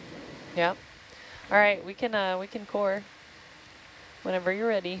 Yep. All right, we can core whenever you're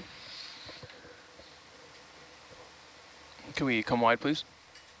ready. Can we come wide, please?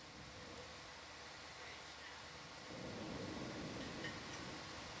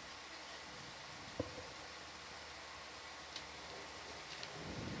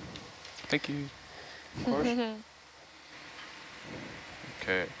 Thank you. Of course.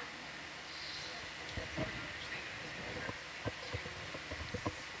 Okay.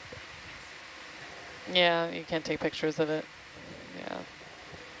 Yeah, you can't take pictures of it. Yeah.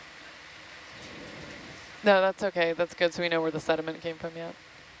 No, that's okay. That's good, so we know where the sediment came from, yeah.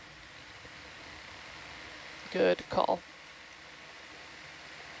 Good call.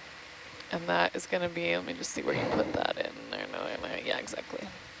 And that is going to be, let me just see where you put that in there. No, yeah, exactly.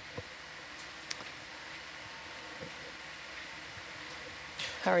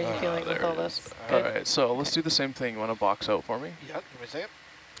 How are you feeling with all this? All right, so let's do the same thing. You want to box out for me? Yeah, give me a second.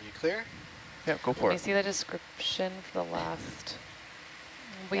 Are you clear? Yeah, go for Let me it. see the description for the last.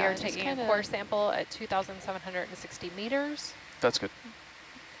 We Yeah, are just taking a kinda- core sample at 2,760 meters That's good.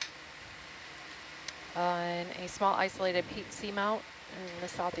 on a small isolated peak seamount in the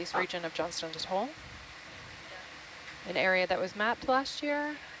southeast region of Johnston Atoll. An area that was mapped last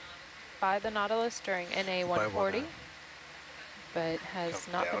year by the Nautilus during NA 140, but has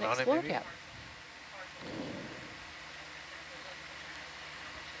Come not down been on it, explored maybe? yet.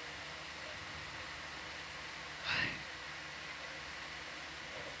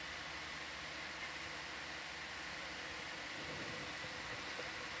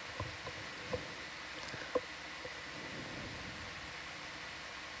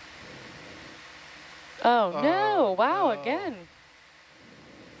 Oh, no. Wow, no. again.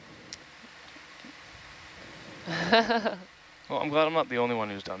 Well, I'm glad I'm not the only one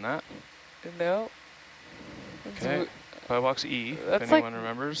who's done that. No. It's Okay. Firebox E, if That's like- anyone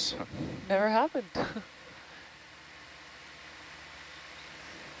remembers. never happened.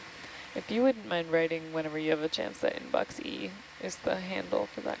 If you wouldn't mind writing whenever you have a chance that inbox E is the handle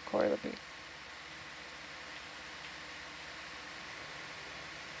for that core, that'd be.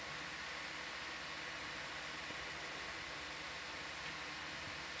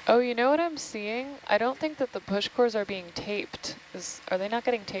 Oh, you know what I'm seeing? I don't think that the push cores are being taped. Are they not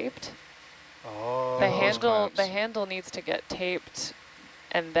getting taped? Oh. The hose clamps. handle needs to get taped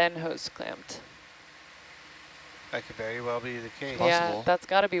and then hose clamped. That could very well be the case. Possible. Yeah, that's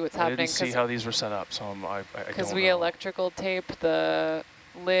got to be what's I happening. didn't see how these were set up, so I Because don't we know. electrical tape the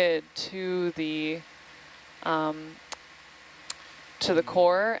lid to the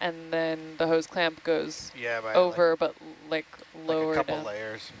core, and then the hose clamp goes Yeah, by over, but like like lower a couple down.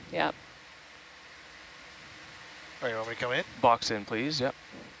 layers. Yeah. All right, you want me to come in? Box in, please. Yep.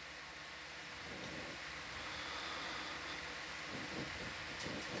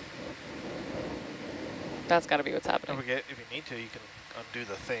 That's got to be what's Don't happening. forget, if you need to, you can undo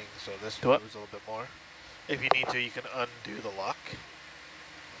the thing, so this Do what? moves a little bit more. If you need to, you can undo the lock.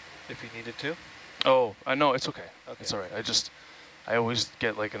 If you needed to. Oh, I know, it's okay. Okay. It's all right. I always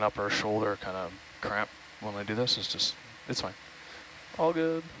get like an upper shoulder kind of cramp when I do this. It's fine. All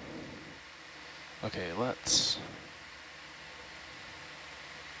good. Okay, let's.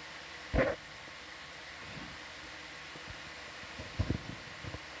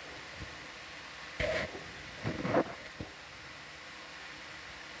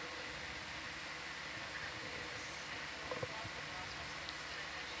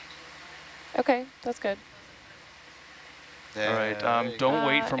 Okay, that's good. All right, don't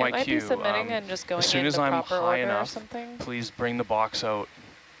wait for my it might cue. be submitting and just going as soon as into I'm proper high order enough, or something. please bring the box out,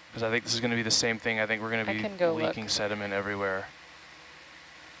 because I think this is going to be the same thing. I think we're going to be leaking sediment everywhere.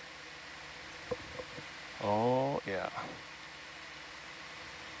 Oh, yeah.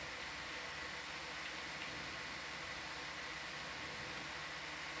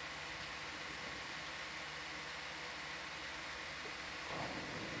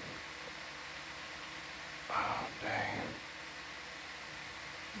 Oh, dang.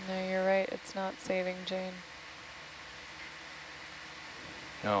 No, you're right. It's not saving, Jane.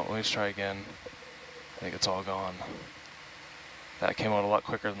 No, let's try again. I think it's all gone. That came out a lot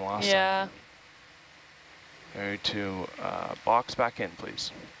quicker than the last time. Yeah. Ready to box back in,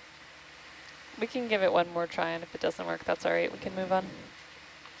 please. We can give it one more try, and if it doesn't work, that's all right. We can move on.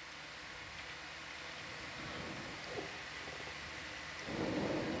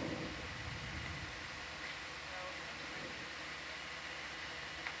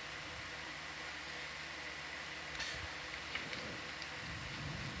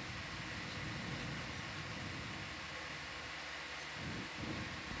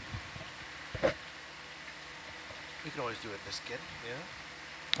 You can always do it in this skin,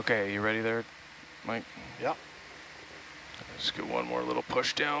 yeah. Okay, are you ready there, Mike? Yep. Just get one more little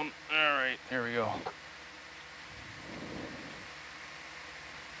push down. All right, here we go.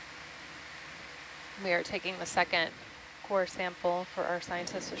 We are taking the second core sample for our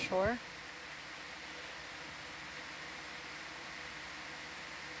scientists ashore.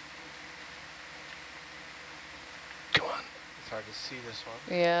 Come on. It's hard to see this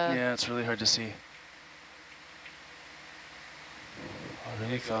one. Yeah. Yeah, it's really hard to see. I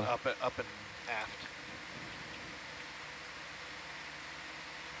really thought up and aft.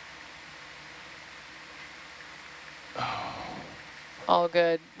 Oh, All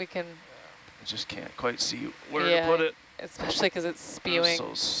good. We can. I just can't quite see where yeah, to put it. Especially because it's spewing.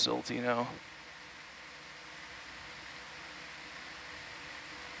 I'm so silty now.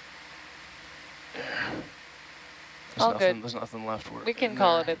 All good. There's nothing left. We can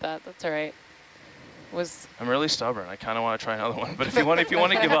call it at that. That's all right. I'm really stubborn. I kind of want to try another one, but if you want to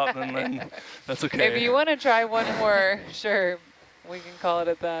give up, then that's okay. If you want to try one more, sure, we can call it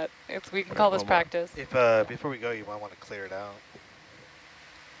at that. We can call this practice. If before we go, you might want to clear it out.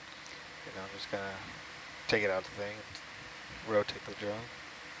 You know, I'm just gonna take it out the thing, and rotate the drone.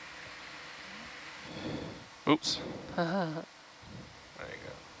 Oops. There you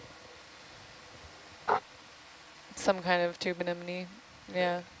go. Some kind of tube anemone.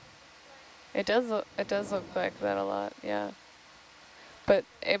 Yeah. It does look like that a lot, yeah. But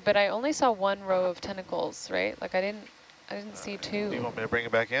I only saw one row of tentacles, right? Like I didn't see two. Do you want me to bring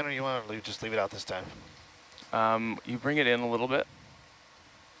it back in, or you want to just leave it out this time? You bring it in a little bit.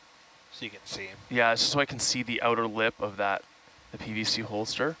 So you can see him. Yeah, just so I can see the outer lip of the PVC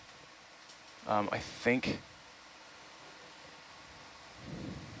holster. I think.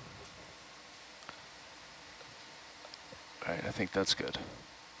 All right, I think that's good.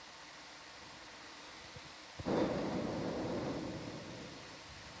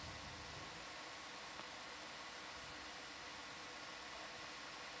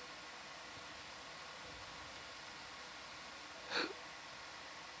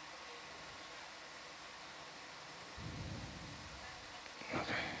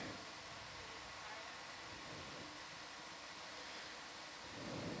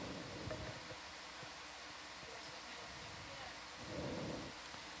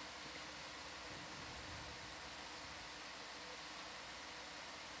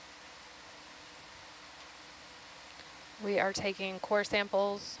 We are taking core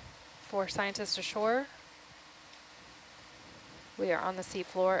samples for scientists ashore. We are on the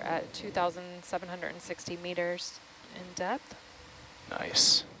seafloor at 2,760 meters in depth.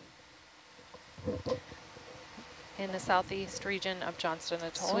 Nice. In the southeast region of Johnston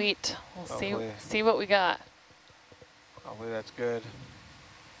Atoll. Sweet. We'll see what we got. Hopefully that's good.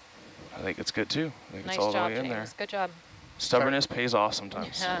 I think it's good too. I think Nice it's all job, the way in James. there. Good job. Stubbornness pays off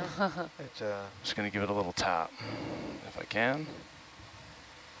sometimes. Yeah. Just gonna give it a little tap, if I can.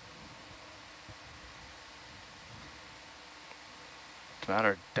 Does it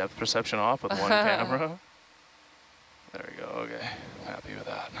matter? Depth perception off with one camera. There we go. Okay, happy with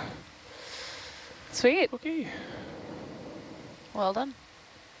that. Sweet. Okay. Well done.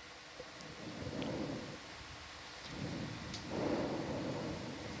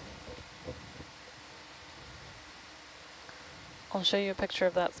 I'll show you a picture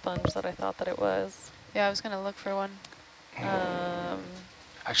of that sponge that I thought that it was. Yeah, I was going to look for one.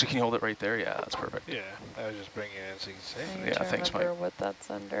 Actually, can you hold it right there? Yeah, that's perfect. Yeah, I was just bringing it in so you can see. I need Yeah, to thanks, remember Mike. what that's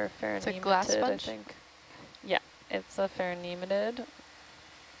under. It's a glass Ferronematid, I sponge? think. Yeah, it's a ferronematid.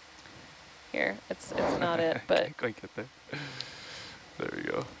 Here, it's not it, but Can't quite get there. There we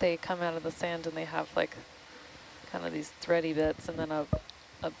go. they come out of the sand and they have like kind of these thready bits and then a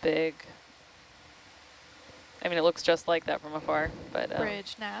big, I mean, it looks just like that from afar, but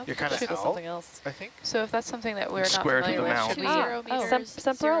Bridge nav. You're kind of it's out, something else. I think. So if that's something that we're not Square to familiar the with, mouth. should we? 20 meters,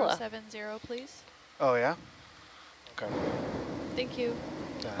 Semperella. 070, please. Oh, yeah? Okay. Thank you.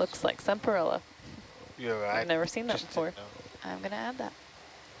 That's- Looks like Semperella. You're right. I've never seen that Just before. didn't know. I'm going to add that.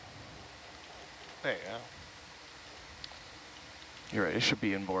 There you go. You're right, it should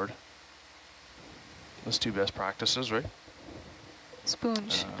be inboard. Let's do best practices, right?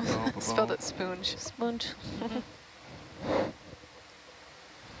 Spoonge. Boom, Spelled boom. it spoonge. Sponge.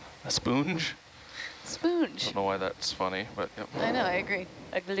 A spoonge? Spoonge. Don't know why that's funny, but yep. I know, I agree.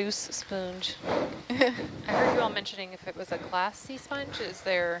 A loose sponge. I heard you all mentioning if it was a Class C sponge. Are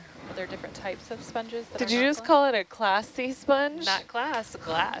there different types of sponges? That Did are you not just glass? call it a Class C sponge? Not glass,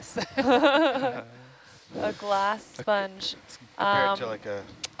 glass. A glass sponge. Compared to like a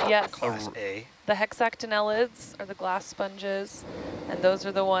Yes, Class A. the hexactinellids are the glass sponges, and those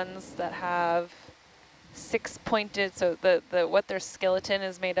are the ones that have 6-pointed, so what their skeleton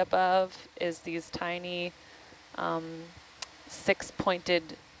is made up of is these tiny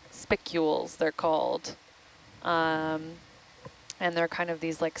 6-pointed spicules, they're called. And they're kind of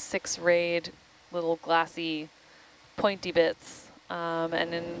these like 6-rayed little glassy pointy bits.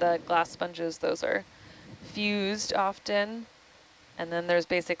 And in the glass sponges, those are fused often. And then there's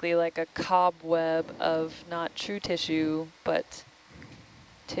basically like a cobweb of not true tissue, but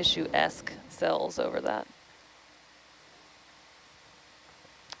tissue-esque cells over that.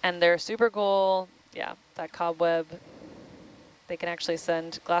 And they're super cool. Yeah, that cobweb, they can actually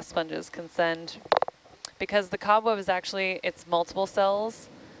send, glass sponges can send, because the cobweb is actually, it's multiple cells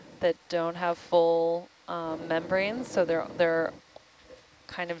that don't have full membranes, so they're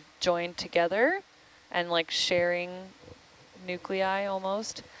kind of joined together and like sharing nuclei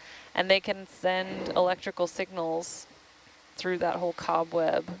almost, and they can send electrical signals through that whole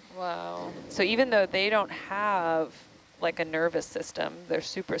cobweb. Wow. So even though they don't have like a nervous system, they're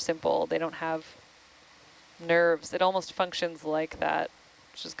super simple, they don't have nerves, it almost functions like that,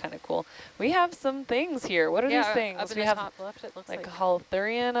 which is kind of cool. We have some things here. What are these things? Up in We the have top left, it looks like like a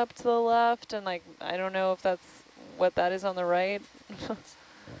holothurian up to the left, and like, I don't know if that's what that is on the right.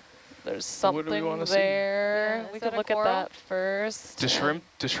 There's What do we something wanna see? there. Yeah, We is could that a look at coral? that first. Do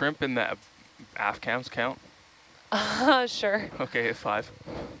shrimp in the aft cams count? Sure. Okay, at 5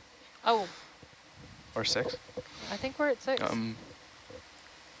 Oh, or 6. I think we're at 6.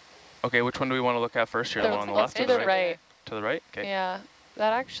 Okay, which one do we want to look at first here? The one on the left to or the the right. To the right? Okay. Yeah,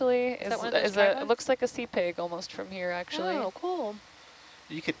 that actually is, that one of those dry it ones? looks like a sea pig almost from here actually. Oh, cool.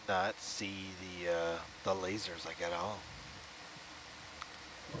 You could not see the lasers like at all.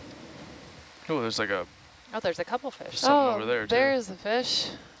 Oh, there's like a Oh, there's a couple fish. something over there too. There's a fish.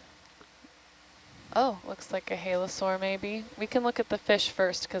 Oh, looks like a halosaur maybe. We can look at the fish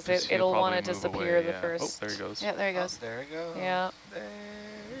first because He'll it'll want to probably move disappear away, the yeah. first. Oh, there he goes. Yeah, there he goes. There it goes. Yeah. There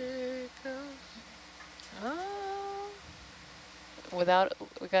it goes. Oh. Without,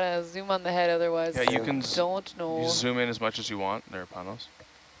 we gotta zoom on the head otherwise. Yeah, you can Don't know. you zoom in as much as you want there, Panos.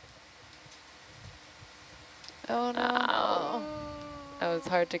 Oh, no. Ow. Oh, it's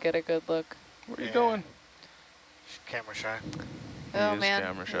hard to get a good look. Where are you Yeah. going? Camera shy. Oh, is man.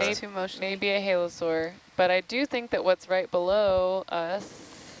 camera shy. It's too motiony. Maybe a halosaur, but I do think that what's right below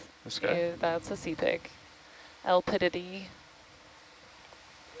us This guy? is, that's a sea pig. Elpididae.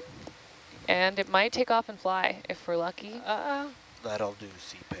 And it might take off and fly if we're lucky. That'll do,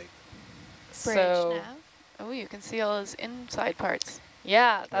 sea pig. Bridge So, nav. Oh, you can see all his inside parts.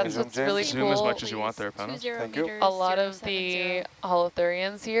 yeah, that's zoom what's in? really Zoom cool. as much as you want there, Please. Panos. 20 Thank you. meters, A lot of 070. the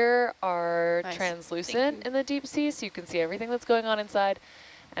holothurians here are Nice. translucent you. in the deep sea, so you can see everything that's going on inside.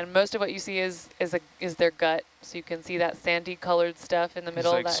 And most of what you see is their gut, so you can see that sandy colored stuff in the He's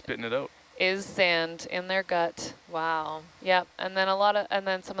middle. like That spitting it out. is sand in their gut. Wow. Yep, and then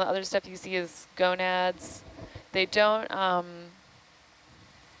some of the other stuff you see is gonads. They don't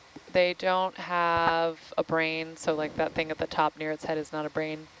have a brain, so like that thing at the top near its head is not a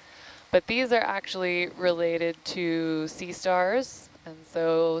brain. But these are actually related to sea stars, and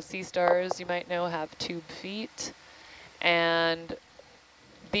so sea stars, you might know, have tube feet, and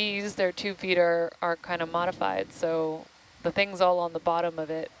their tube feet are kind of modified, so the things all on the bottom of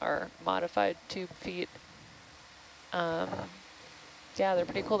it are modified tube feet. Yeah, they're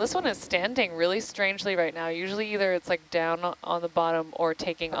pretty cool. This one is standing really strangely right now. Usually either it's like down on the bottom or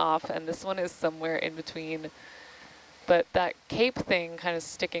taking off, and this one is somewhere in between. But that cape thing kind of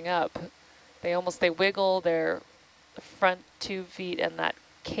sticking up, they wiggle their front 2 feet and that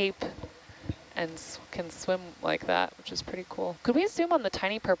cape and can swim like that, which is pretty cool. Could we zoom on the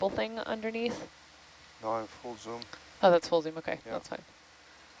tiny purple thing underneath? No, I'm full zoom. Oh, that's full zoom. Okay, Yeah. that's fine.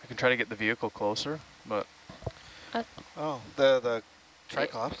 I can try to get the vehicle closer, but Oh, the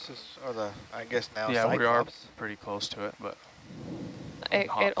Triclops is, or the, I guess now yeah, we are Cyclops. pretty close to it. But It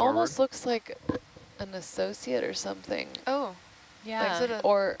hop almost forward. looks like an associate or something. Oh, yeah.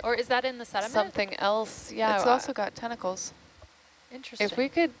 Or is that in the sediment? something else. Yeah. It's also got tentacles. Interesting. If we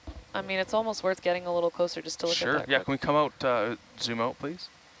could, I mean, it's almost worth getting a little closer just to look sure. at that. Yeah, quick. can we come out, zoom out, please?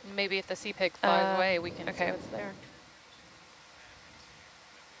 Maybe if the sea pig flies away, we can see okay. what's there.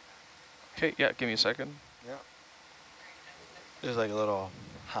 Okay, yeah, give me a second. Yeah. There's like a little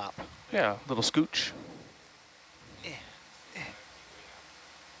hop. Yeah, little scooch.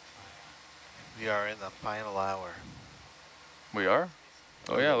 We are in the final hour. We are?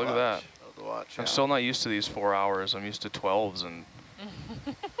 Oh yeah, look at that. Of the watch. I'm yeah. still not used to these 4 hours. I'm used to 12s, and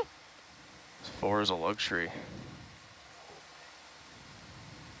 4 is a luxury.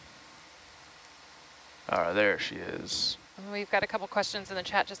 There she is. We've got a couple questions in the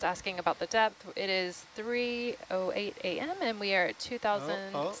chat just asking about the depth. It is 3:08 a.m. and we are at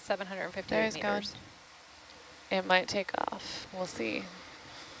 2,758 There he's meters. It might take off. We'll see.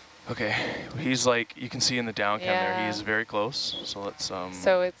 Okay, he's like, you can see in the down cam there, Yeah. he's very close. So let's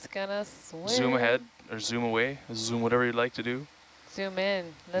So it's gonna swim. zoom ahead, or zoom away, zoom whatever you'd like to do. Zoom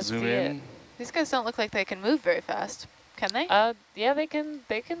in. Let's Zoom see in. it. These guys don't look like they can move very fast, can they? Yeah, they can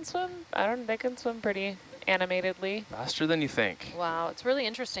swim. They can swim pretty animatedly. Faster than you think. Wow, it's really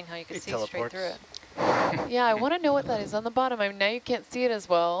interesting how you can It see straight through teleports. it. Yeah, I want to know what that is on the bottom. I mean, now you can't see it as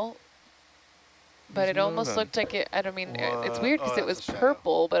well. But He's it almost moving. looked like it, I don't mean, it's What? weird because Oh, it was that's a shadow.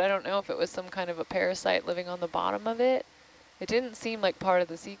 purple, but I don't know if it was some kind of a parasite living on the bottom of it. It didn't seem like part of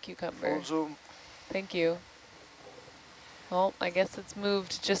the sea cucumber. Full zoom. Thank you. Well, I guess it's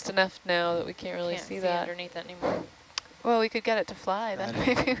moved just enough now that we can't really Can't see that. underneath it anymore. Well, we could get it to fly, then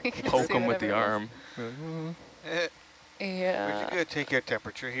maybe we can Poke see him with the whatever it is. arm. Be like, "Mm." We're Yeah. gonna take your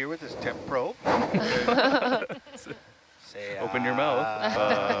temperature here with this temp probe. Say, Open your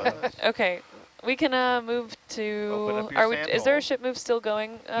mouth. Okay, we can move Open to, up your sand is there a hole. ship move still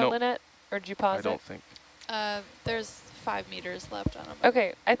going, No. Lynette? Or did you pause I it? don't think. There's 5 meters left on them.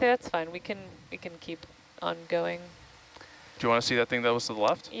 Okay, I think that's fine. We can keep on going. Do you want to see that thing that was to the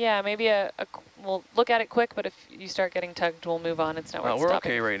left? Yeah, maybe we'll look at it quick, but if you start getting tugged, we'll move on. It's not worth We're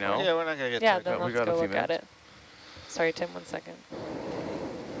stopping okay right now. Yeah, we're not gonna get Yeah, to then we let's got a go few look at it. minutes. Sorry, Tim, 1 second.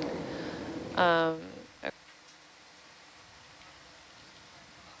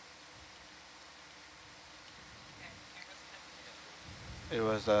 It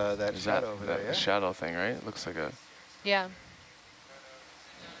was that Is shadow over there, that yeah? shadow thing, right? It looks like Yeah.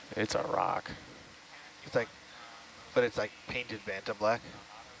 it's a rock. It's like, but it's like painted Vanta black.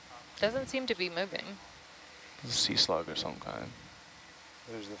 Doesn't seem to be moving. It's a sea slug or some kind.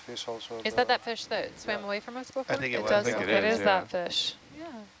 There's the fish also. Is that fish that swam away from us before? I think it It was. does yeah. look It is, is yeah. that fish. Yeah.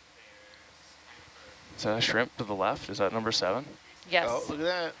 Is that a shrimp to the left? Is that number 7? Yes. Oh, look at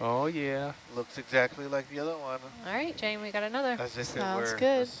that. Oh yeah. Looks exactly like the other one. All right, Jane, we got another. As if Sounds it were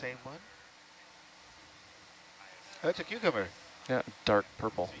good. the same one. That's a cucumber. Yeah, dark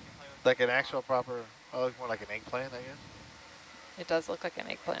purple. Like an actual proper, oh, more like an eggplant, I guess. It does look like an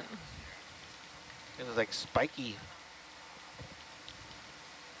eggplant. It was like spiky.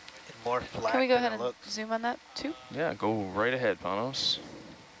 And more flat Can we go than ahead it and looks. zoom on that too? Yeah, go right ahead, Panos.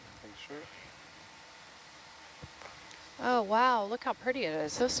 Sure. Oh, wow. Look how pretty it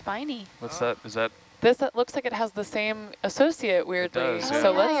is. So spiny. What's Oh. that? Is that? This looks like it has the same associate, weirdly. does, yeah.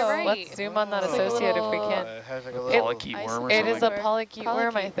 So Oh, yeah, you're right. let's zoom on that Oh. associate if we Little- can. It has like a A little... polychaete worm or It something? is a Or polychaete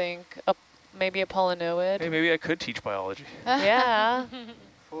worm, I polychaete. think. Maybe a polynoid. Hey, maybe I could teach biology. Yeah.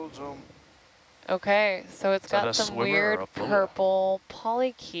 Full zoom. Okay, so it's Is that got a some swimmer or weird a floater? purple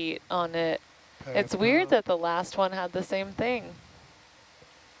polychaete on it. It's weird that the last one had the same thing.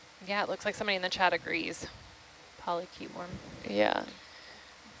 Yeah, it looks like somebody in the chat agrees. Polychaete worm. Yeah.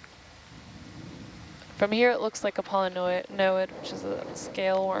 From here, it looks like a polynoid, which is a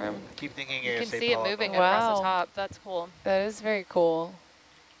scale worm. Keep thinking You you're can gonna say see it polyp. moving across Wow. the top. That's cool. That is very cool.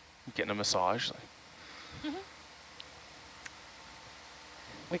 Getting a massage.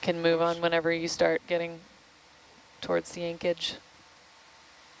 We can move on whenever you start getting towards the yankage.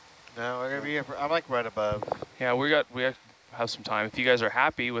 No, we're gonna be here for, I'm like right above. Yeah, we have some time. If you guys are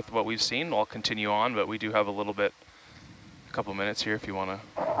happy with what we've seen, I'll continue on, but we do have a little bit a couple minutes here if you want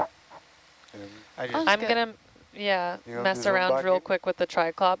to. I'm gonna, mess around real quick with the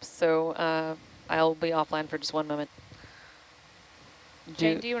Triclops, so I'll be offline for just 1 moment.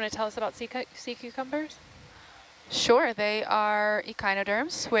 Jane, do you want to tell us about sea cucumbers? Sure, they are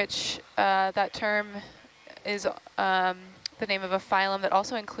echinoderms, which that term is the name of a phylum that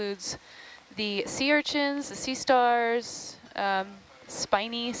also includes the sea urchins, the sea stars.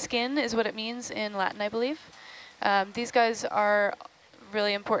 Spiny skin is what it means in Latin, I believe. These guys are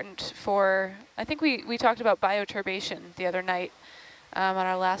really important for, I think we talked about bioturbation the other night on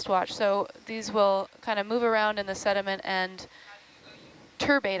our last watch. So these will kind of move around in the sediment and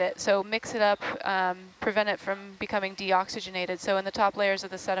turbate it, so mix it up, prevent it from becoming deoxygenated. So in the top layers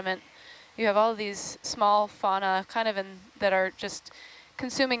of the sediment, you have all of these small fauna kind of that are just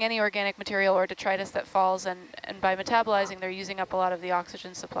consuming any organic material or detritus that falls, and by metabolizing, they're using up a lot of the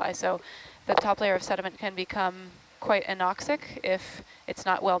oxygen supply. So the top layer of sediment can become quite anoxic if it's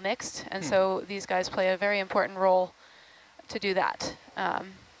not well mixed, and so these guys play a very important role to do that.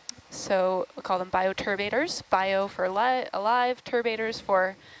 So we call them bioturbators, bio for alive, turbators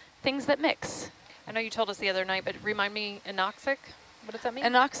for things that mix. I know you told us the other night, but remind me, anoxic? What does that mean?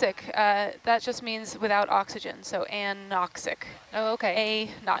 Anoxic, that just means without oxygen, so anoxic. Oh, okay.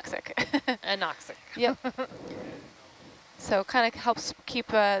 Anoxic. Anoxic. Yep. So kind of helps keep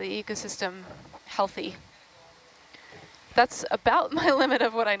the ecosystem healthy. That's about my limit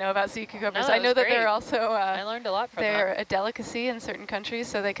of what I know about sea cucumbers. No, I know that great. they're also, I learned a lot from they're a delicacy in certain countries,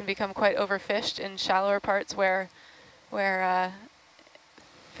 so they can become quite overfished in shallower parts where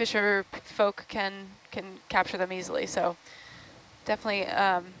fisher folk can capture them easily. So definitely,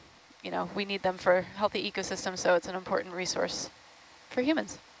 you know, we need them for healthy ecosystems, so it's an important resource for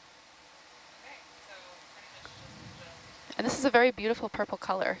humans. And this is a very beautiful purple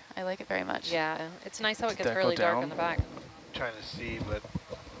color. I like it very much. Yeah, it's nice how it gets really dark in the back. Trying to see, but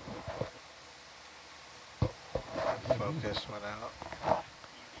focus went out.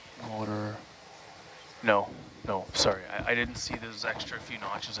 Motor. No, sorry. I didn't see those extra few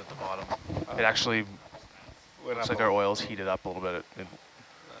notches at the bottom. It actually looks like our oil's heated up a little bit. It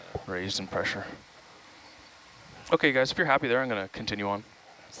raised in pressure. Okay, guys, if you're happy there, I'm going to continue on.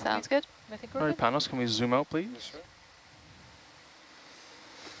 Sounds good. I think we're All right, good. Panos, can we zoom out, please? Yes, sir.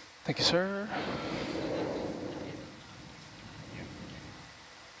 Thank you, sir.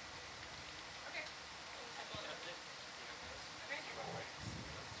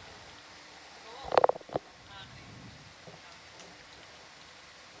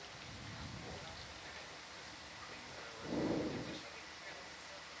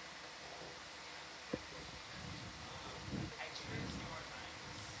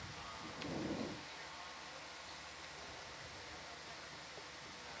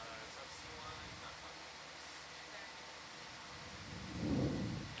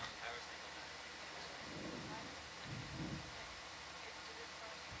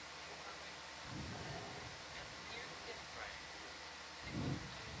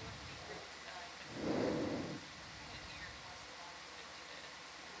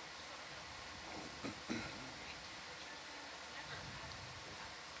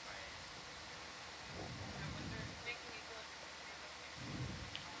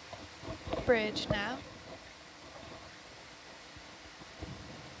 Bridge now.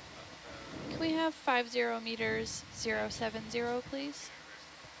 Can we have 50 meters 070, please?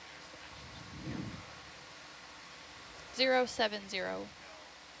 070.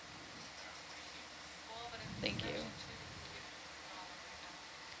 Thank you.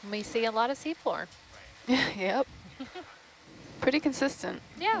 We see a lot of seafloor. Yep. Pretty consistent.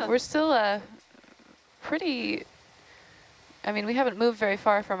 Yeah. We're still pretty, I mean, we haven't moved very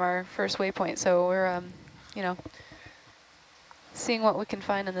far from our first waypoint, so we're, you know, seeing what we can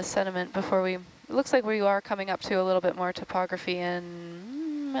find in the sediment before it looks like we are coming up to a little bit more topography,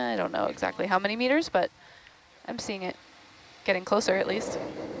 and I don't know exactly how many meters, but I'm seeing it getting closer at least.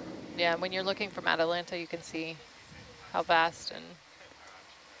 Yeah, when you're looking from Atalanta, you can see how vast and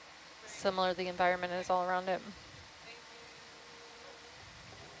similar the environment is all around it.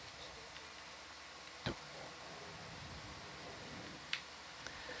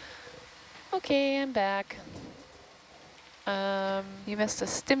 Okay, I'm back. You missed a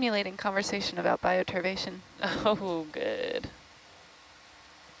stimulating conversation about bioturbation. Oh, good.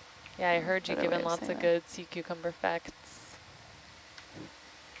 Yeah, I heard you Better way giving of lots saying of that. good sea cucumber facts.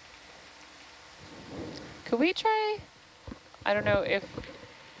 Could we try, I don't know if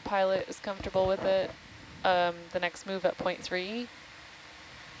pilot is comfortable with it, the next move at 0.3?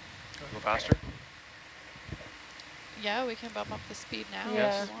 Go faster? Yeah, we can bump up the speed now.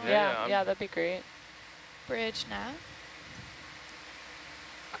 Yeah, Yes. yeah, that'd be great. Bridge nav.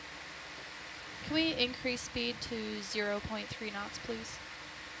 Can we increase speed to 0.3 knots, please?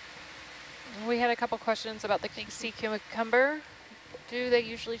 We had a couple questions about the sea cucumber. Do they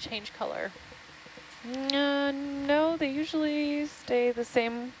usually change color? No, they usually stay the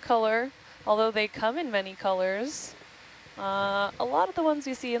same color, although they come in many colors. A lot of the ones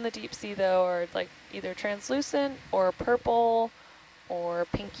you see in the deep sea, though, are like either translucent or purple or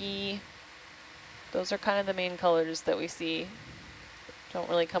pinky. Those are kind of the main colors that we see. Don't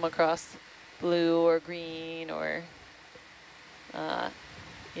really come across blue or green or,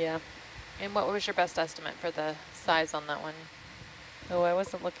 yeah. And what was your best estimate for the size on that one? Oh, I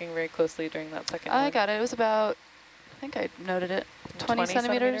wasn't looking very closely during that second I one. got it. It was about, I think I noted it, 20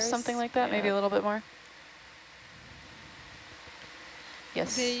 centimeters, something like that, yeah. maybe a little bit more.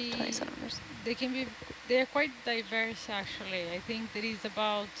 Yes, 20 centimeters. They are quite diverse actually. I think there is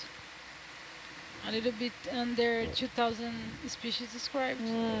about a little bit under 2,000 species described.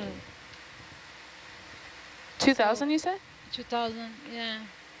 2,000 you said? 2,000, yeah.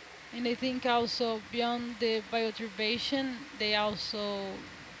 And I think also beyond the bioturbation, they also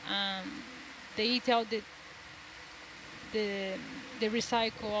they eat out the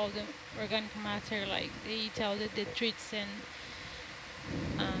recycle all the organic matter, like they eat out the detritus and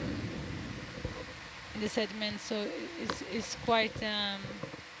the sediment. So it's quite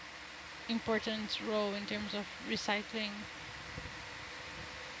important role in terms of recycling.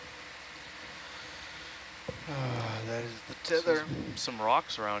 That is the tether. Some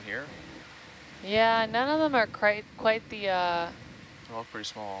rocks around here. Yeah, none of them are quite the They're all pretty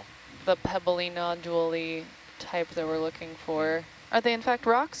small. the pebbly, nodule-y type that we're looking for. Are they in fact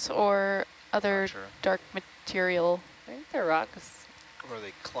rocks or other Sure. dark material? I think they're rocks. Or are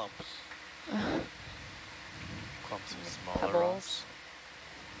they clumps? Clumps of smaller Pebbles. rocks.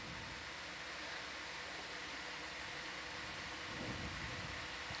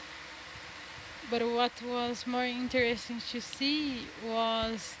 But what was more interesting to see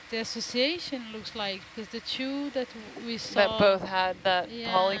was the association, looks like, because the two that we saw... That both had that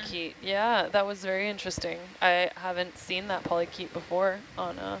Yeah. polychaete. Yeah, that was very interesting. I haven't seen that polychaete before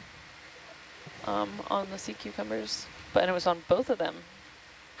on the sea cucumbers, but it was on both of them.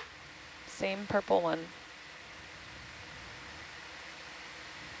 Same purple one.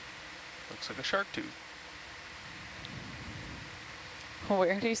 Looks like a shark tooth.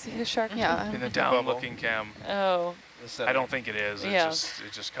 Where do you see a shark? Yeah. In the down-looking cam. Oh, I don't think it is. Yeah.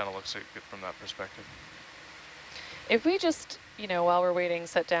 It just kind of looks like it from that perspective. if we just, you know, while we're waiting,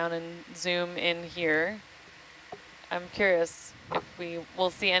 sit down and zoom in here, I'm curious if we will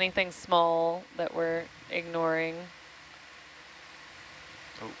see anything small that we're ignoring.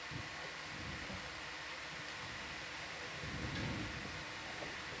 Oh.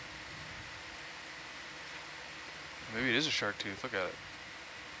 Maybe it is a shark tooth. Look at it.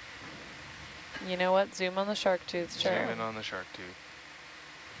 You know what? Zoom on the shark tooth. Sure. Zoom in on the shark tooth.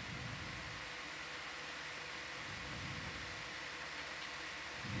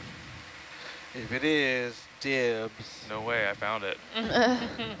 If it is, dibs. No way, I found it.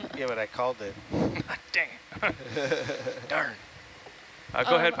 Yeah, but I called it. Dang it. Darn.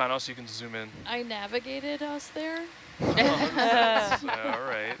 Go ahead, Panos, you can zoom in. I navigated us there. All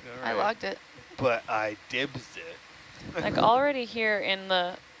right. I logged it. But I dibs it. Like already here in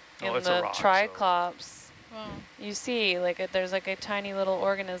the it's a rock, so- triclops, Wow. you see like there's like a tiny little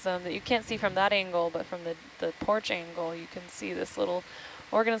organism that you can't see from that angle, but from the porch angle you can see this little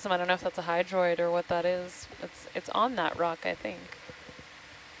organism. I don't know if that's a hydroid or what that is. It's on that rock, I think.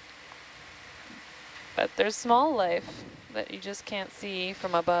 But there's small life that you just can't see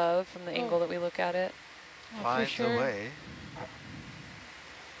from above, from the angle that we look at it. Oh, for Finds sure. a way.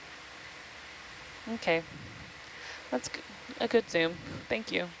 Okay, that's a good zoom.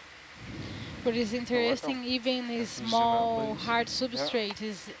 Thank you. But it's interesting, even a small please? hard substrate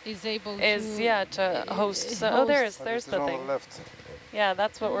is able To host. it So, hosts. there's There's the one thing. left. Yeah,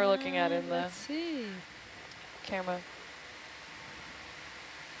 that's what we're looking at in the Let's see. camera.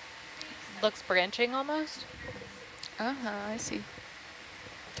 Looks branching almost. I see.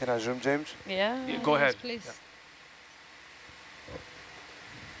 Can I zoom, James? Yeah. Yeah, go ahead. Yes, please.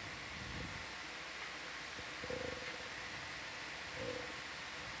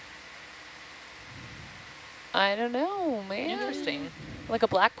 I don't know, man. Interesting. Like a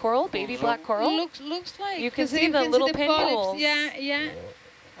black coral, baby black coral. Looks like You can 'cause see the little polyps. pinholes. Yeah.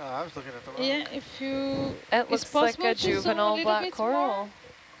 Oh, I was looking at the rock. Yeah, if you... It it's looks like possible a to zoom a juvenile little black bit coral. more.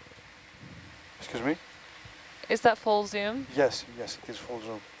 Excuse me? Is that full zoom? Yes, yes, it is full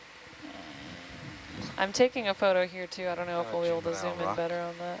zoom. I'm taking a photo here too. I don't know if we'll be able to Juvenile zoom in rock. better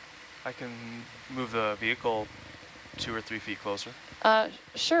on that. I can move the vehicle 2 or 3 feet closer?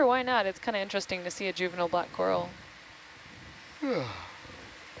 Sure, why not? It's kind of interesting to see a juvenile black coral. Oh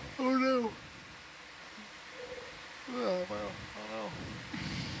no. Oh, well, oh no.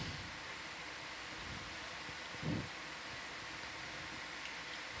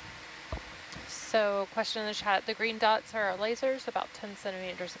 So question in the chat, the green dots are our lasers about 10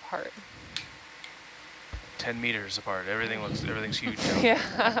 centimeters apart. 10 meters apart. Everything's huge.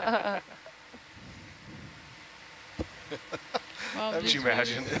 Yeah. Wow, Could this you was-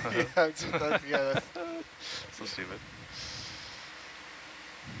 imagine? Yeah, So stupid.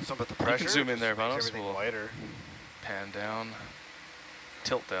 some of the can pressure. zoom in just there, makes Vanos. everything We'll- wider. Pan down.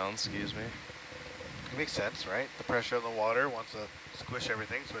 Tilt down, excuse me. It makes sense, right? The pressure in the water wants to squish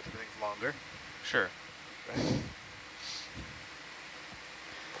everything so everything's longer. Sure. Right?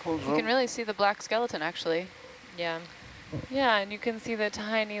 Full You zoom. can really see the black skeleton, actually. Yeah. Yeah, and you can see the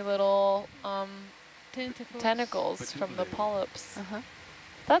tiny little Tentacles. tentacles from the polyps. Uh-huh.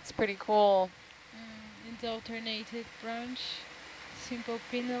 That's pretty cool. In the alternated branch, simple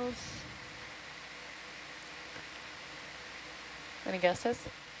pinnals. Any guesses?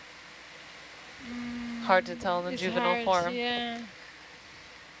 Hard to tell in the It's juvenile hard, form. Yeah.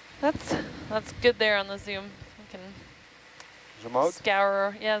 That's good there on the zoom. We can Zoom out.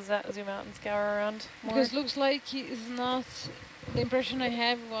 scour, zoom out and scour around more. Because looks like he is not. The impression I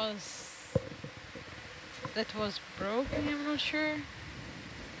have was that was broken. I'm not sure.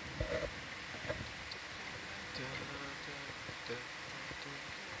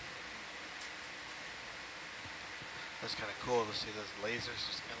 That's kind of cool to see those lasers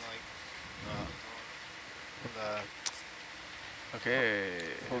just kind of like Okay.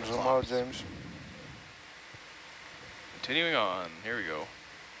 Full zoom out, James. Continuing on. Here we go.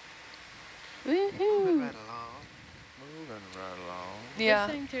 moving Woohoo! right along. Moving right along. Yeah,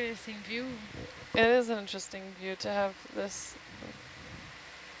 That's an interesting view. it is an interesting view to have this.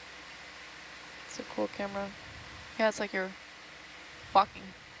 It's a cool camera. Yeah, it's like you're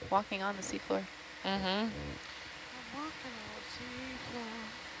walking on the seafloor. Mm-hmm.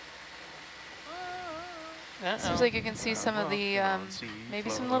 Seems like you can see some of the, maybe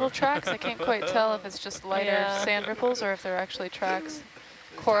some little tracks. tracks. I can't quite tell if it's just lighter Yeah. sand ripples or if they're actually tracks.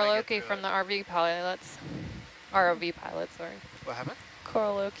 Coraloki from the RV pilots. ROV pilots, sorry. What happened?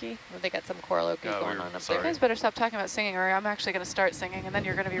 Coraloki. Well, they got some coraloki Yeah, going we're on up sorry. You there. guys better stop talking about singing or I'm actually going to start singing and then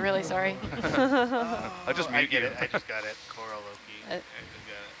you're going to be really sorry. I just I mute get you. it. I just got it. Coraloki. Uh, I just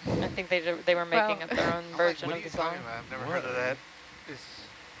got it. I think they were making Well- up their own I'm like, version what are of you the song. talking about? I've never heard of that.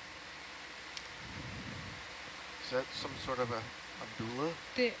 Is that some sort of a doula?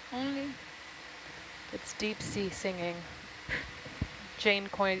 The only It's deep sea singing. Jane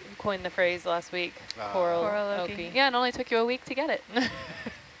coined the phrase last week. Coraloki. Yeah, it only took you a week to get it. I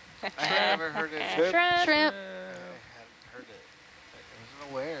had never heard it. Shrimp. Shrimp. I hadn't heard it. I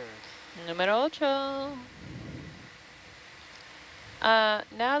wasn't aware. Numero ocho.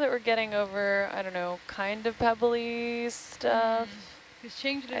 Now that we're getting over, I don't know, kind of pebbly stuff, it's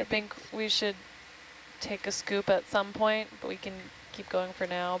changed a I bit. think we should take a scoop at some point, but we can keep going for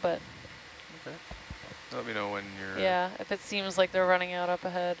now. But Okay. Let me know when you're... yeah, if it seems like they're running out up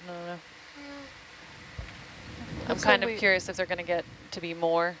ahead, I don't know. I'm Looks kind like of curious if they're going to get to be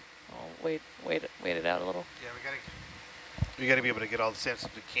more. I'll wait it out a little. Yeah, we gotta be able to get all the samples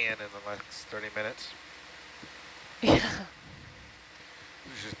we can in the next 30 minutes. Yeah.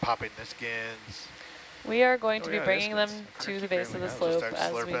 We're just popping the skins. We are going to Oh be yeah, bringing them biscuits. to the Keep base of bringing the them out. slope Just start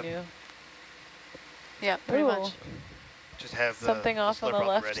as we slurping. knew. Yeah, pretty Ooh. much. Just have Something the off on the slurp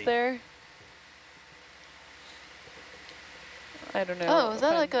left ready. there. I don't know. Oh, is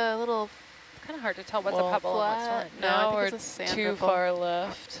that if like I'm- a little Kind of hard to tell what's Well, a pebble and what's flat? not. No, I No, think we're it's a sand too ripple. far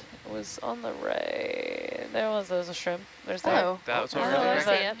left. It was on the right. There's a shrimp. There's that. Oh, That's Oh, over there's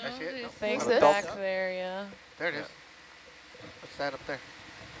there. that. I see it. Nope. Thanks What's back this? there, yeah. There it is. What's that up there?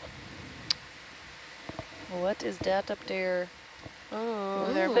 What is that up there?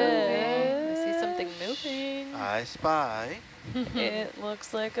 Oh, they're Ooh. moving. I see something moving. I spy. It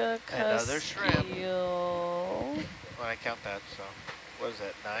looks like a Another shrimp. cuskeel. When I count that, so what is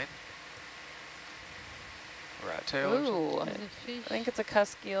that? 9? Rat tail or something? Ooh. There's a fish. I think it's a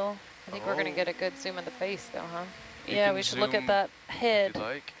cuskeel. I think we're going to get a good zoom of the face though, huh? You Yeah, can we should look at zoom that If head. you'd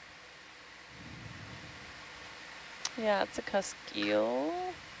like. Yeah, it's a cuskeel.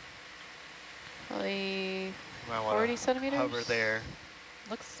 Probably You might wanna 40 centimeters. hover there.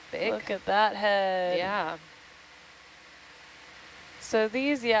 Looks big. Look at that head. Yeah. So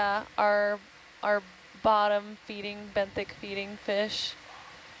these, yeah, are bottom feeding, benthic feeding fish.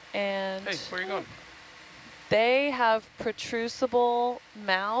 And Hey, where are you going? they have protrusible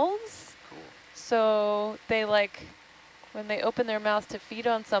mouths. Cool. So they like when they open their mouth to feed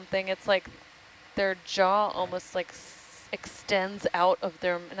on something, it's like their jaw almost like extends out of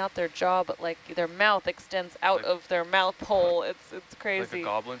their, not their jaw, but like their mouth extends out of their mouth hole. It's crazy. Like a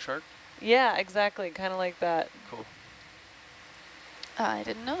goblin shark? Yeah, exactly. Kind of like that. Cool. I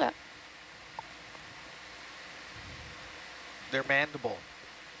didn't know that. Their mandible.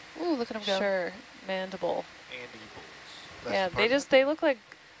 Ooh, look at them go. Sure, mandible. Mandibles. Yeah, they look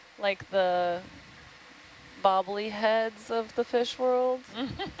like the bobbly heads of the fish world.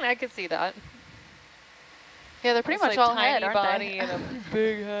 I could see that. Yeah, they're pretty It's much like all tiny head, aren't body they? and a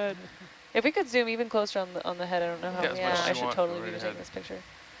big head. If we could zoom even closer on the head, I don't know how. Yeah, as much Yeah, as I you should want, totally go be right taking ahead. this picture.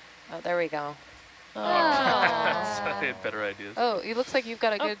 Oh, there we go. So I Oh. had better ideas. Oh, it looks like you've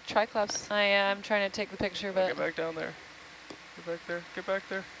got a good triclops. I'm trying to take the picture, but Get back down there. Get back there. Get back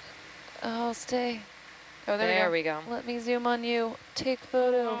there. oh, stay. Oh, There we go. Let me zoom on you. Take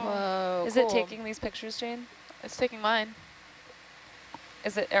photo. Whoa, Is cool. it taking these pictures, Jane? It's taking mine.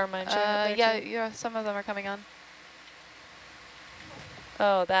 Is it air mine showing up there Yeah, too? yeah, some of them are coming on.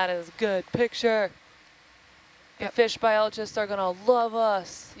 Oh, that is good picture. The Yep. fish biologists are gonna love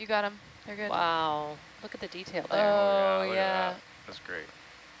us. You got them. They're good. Wow. Look at the detail there. Oh, look at yeah. that. That's great.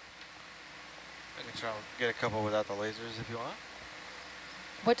 I can try and get a couple without the lasers if you want.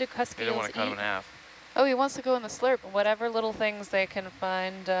 What do They Cusk don't want eels to cut them eat? in half. Oh, he wants to go in the slurp. Whatever little things they can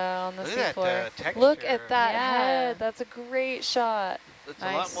find on the Look at seafloor. that texture. Look at that Yeah. head. That's a great shot. It's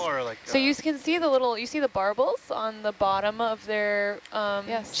Nice. a lot more like. So you can see the little, you see the barbels on the bottom of their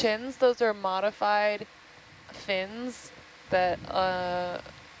Yes. chins? Those are modified fins that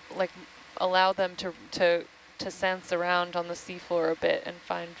like allow them to sense around on the seafloor a bit and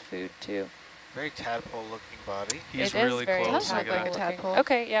find food too. very tadpole-looking body. He's It is really very close. Does look like a tadpole-looking. tadpole.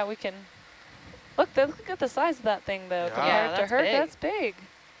 Okay, yeah, we can. Look at the size of that thing though. Yeah. Compared Yeah, to that's her, big. that's big.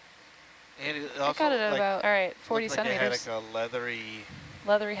 And it I also got it at like, about All right, 40 looked like centimeters. It had like a leathery.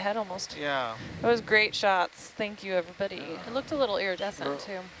 leathery head almost. Yeah. That was great shots. Thank you, everybody. It looked a little iridescent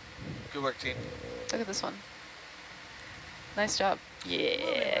too. Good work, team. Look at this one. Nice job.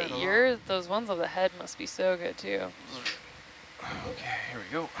 Yeah, Moving right those ones on the head must be so good too. Okay, here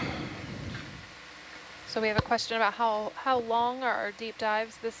we go. So we have a question about how long are our deep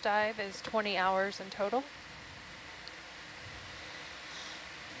dives? This dive is 20 hours in total.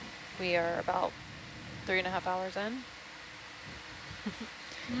 We are about 3.5 hours in.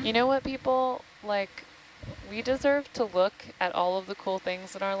 You know what, people? Like, we deserve to look at all of the cool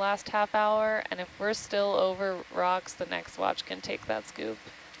things in our last half hour, and if we're still over rocks, the next watch can take that scoop.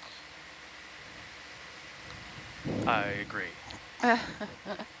 I agree.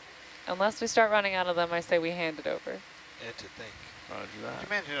 Unless we start running out of them, I say we hand it over. Yeah, to think. Roger Can you that.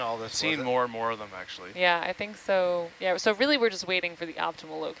 imagine all this? Seen wasn't- more and more of them, actually. Yeah, I think so. Yeah, so really we're just waiting for the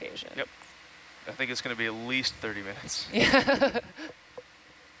optimal location. Yep. I think it's going to be at least 30 minutes. Yeah.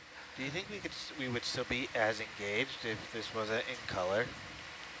 Do you think we would still be as engaged if this wasn't in color?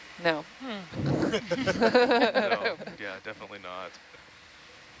 No. No, yeah, definitely not.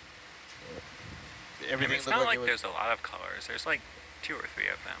 Everything I mean, it's looked not like like it was. there's a lot of colors. There's like 2 or 3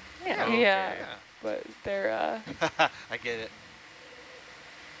 of them. Yeah. Okay. Yeah. Yeah. But they're I get it.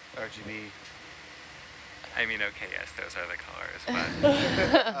 RGB. I mean, okay, yes, those are the colors, but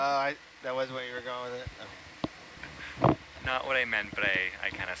That wasn't what you were going with it. Oh. not what I meant, but I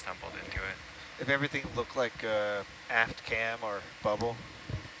kind of stumbled into it. If everything looked like aft cam or bubble,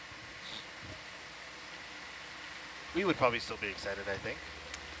 we would probably still be excited, I think.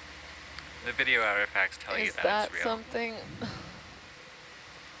 The video artifacts tell you is that that it's real. something?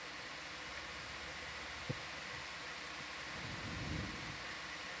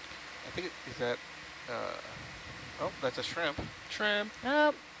 I think is that. Oh, that's a shrimp. Shrimp.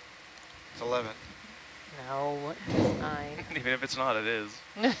 Nope. It's 11. No, it's 9. Even if it's not, it is.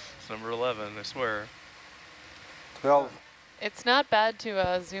 It's number 11, I swear. 12. It's not bad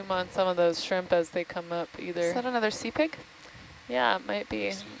to zoom on some of those shrimp as they come up Is either. that another sea pig? Yeah, it might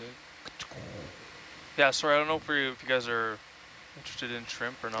be. Yeah, sorry, I don't know if you guys are interested in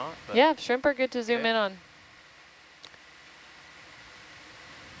shrimp or not. But Yeah, shrimp are good to zoom Okay. in on.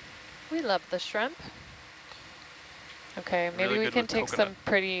 We love the shrimp. Okay, maybe Really we good can with take coconut. some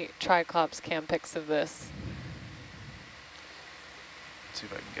pretty triclops cam pics of this. Let's see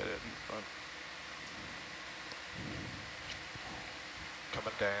if I can get it in front.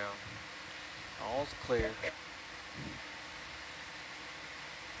 Coming down. All's clear.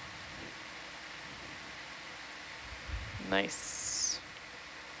 Nice.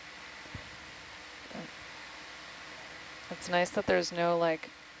 It's nice that there's no like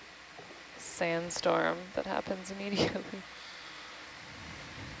sandstorm that happens immediately.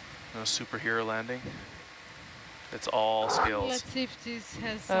 No superhero landing. It's all scales. Let's see if this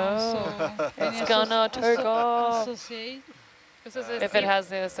has Oh. also any It's gonna take off. associate. This is a If it has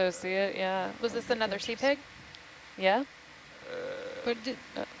the associate, yeah. Was this another sea pig? Yeah? But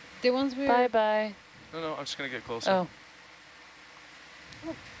the ones we Bye-bye. No, I'm just going to get closer. Oh.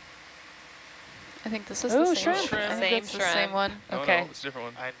 I think this is Ooh, the same. shrimp. I think Same it's the same shrimp. one. No, Okay. no, it's a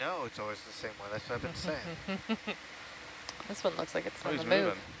different one. I know it's always the same one. That's what I've been saying. This one looks like it's Oh, on he's the move.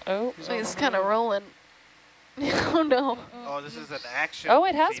 moving. Oh. So it's kind of rolling. Oh no. Oh, this is an action. Oh,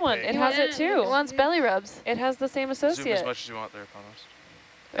 it has sea one. pig. It has it It too. wants belly rubs. It has the same Zoom as associate. much as you want there,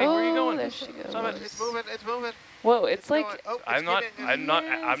 Panos. Hey, where are you Oh, going? there she goes. Stop it. It's moving. It's moving. Whoa, it's like, going. Oh, it's I'm not getting-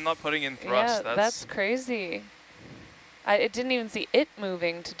 I'm not putting in thrust. yeah, that's crazy. It didn't even see it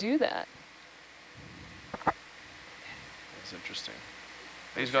moving to do that. That's interesting.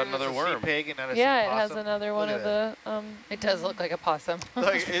 He's got It's a another sea worm. pig and not a Yeah, sea it has possum. another one Look of at the It does look like a possum.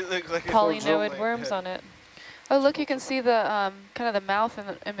 Like, it looks like it's polynoid rolling. worms on it. Oh, look, you can see the kind of the mouth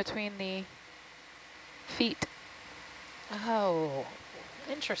in between the feet. Oh,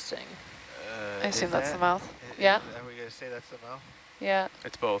 interesting. I assume that's the mouth. Yeah. Are we going to say that's the mouth? Yeah.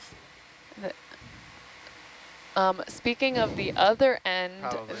 It's both. Speaking of the other end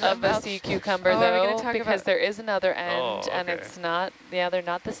Probably. of the Mouth. sea cucumber, Oh, are we gonna though, talk because about- there is another end, Oh, and okay. it's not, yeah, they're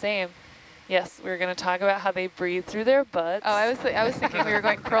not the same. Yes, we're going to talk about how they breathe through their butts. Oh, I was thinking we were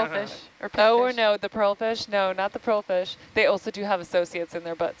going pearlfish or Oh, or pinfish. no, the pearlfish. No, not the pearlfish. They also do have associates in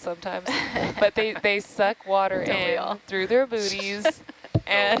their butts sometimes. But they suck water Don't we in all? through their booties.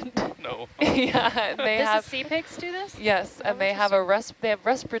 And No. yeah, they This have is sea pigs do this? yes, and they have they have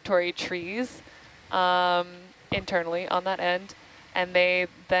respiratory trees internally on that end, and they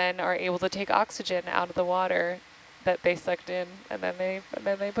then are able to take oxygen out of the water that they sucked in, and then they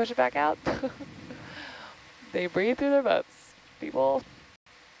push it back out. They breathe through their butts, people.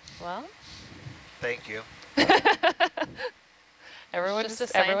 Well, Thank you. Everyone just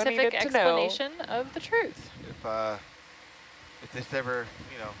a everyone scientific needed to know. explanation of the truth. If this ever,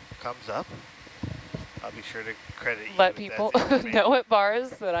 comes up, I'll be sure to credit you. Let with that people information. know at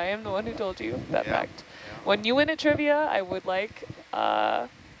bars that I am the one who told you that Yeah. fact. Yeah. When you win at trivia, I would like, I'm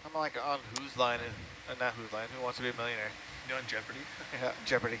like on Who's Line, not Who's Line, Who Wants to Be a Millionaire? You on Jeopardy? Yeah,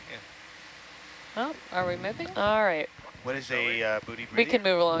 Jeopardy. Yeah. Oh, are we moving? all right, What is Shall we? a booty we breeder? can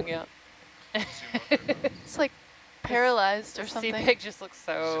move along, yeah. It's like paralyzed or Sea something. pig just looks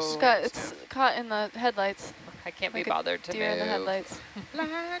so. It's caught in the headlights. I can't Like be a bothered to deer in the move. headlights.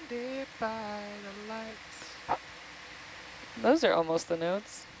 Blinded by the lights. Those are almost the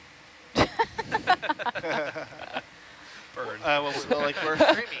notes. Burn. Well, like we're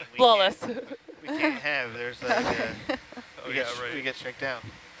streaming. We Flawless. We can't have. There's like Oh, we yeah, get right. we get struck down.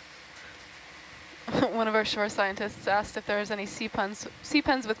 One of our shore scientists asked if there was any sea pens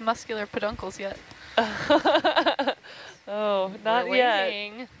with muscular peduncles yet. Oh, not We're yet.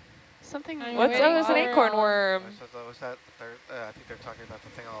 waiting. Something. I'm What's waiting that? Was an for- acorn worm. Was that third? I think they're talking about the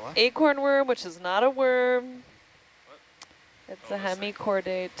thing on the left. Acorn worm, which is not a worm. What? It's Oh, a this thing.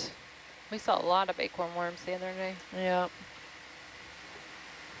 hemichordate. We saw a lot of acorn worms the other day. Yeah.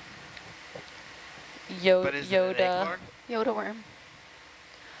 But is it an Yoda. acorn? Yoda worm.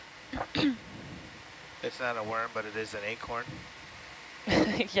 It's not a worm, but it is an acorn.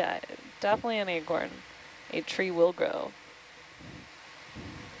 Yeah, definitely an acorn. A tree will grow.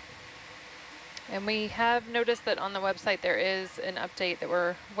 And we have noticed that on the website there is an update that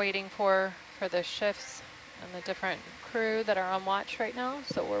we're waiting for the shifts and the different crew that are on watch right now.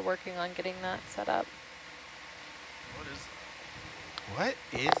 So we're working on getting that set up. What is What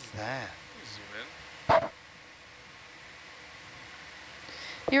is that? Zoom in.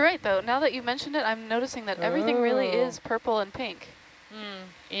 You're right, though. Now that you mentioned it, I'm noticing that everything really Oh. is purple and pink.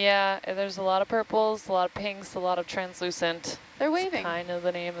 Yeah, there's a lot of purples, a lot of pinks, a lot of translucent. They're It's waving. kind of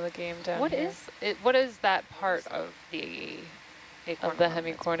the name of the game down What here. is it? What is that part of the acorn Of the worm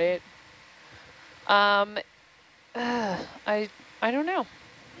that's- hemichordate? I don't know.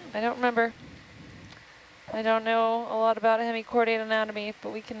 I don't remember. I don't know a lot about hemichordate anatomy,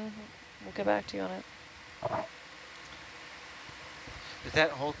 but we'll get back to you on it. Is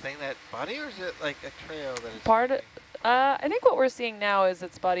that whole thing that body, or is it like a trail that is Part I think what we're seeing now is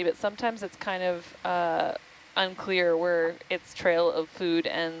its body, but sometimes it's kind of unclear where its trail of food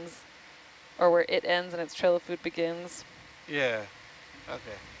ends, or where it ends and its trail of food begins. Yeah.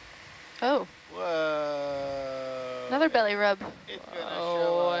 Okay. Oh, Whoa. another belly rub. It's gonna Oh.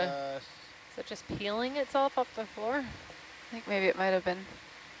 show us. Is it just peeling itself off the floor? I think maybe it might have been.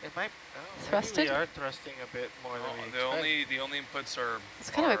 It might. Oh, Thrusted? maybe we are thrusting a bit more than we expect. The only inputs are. It's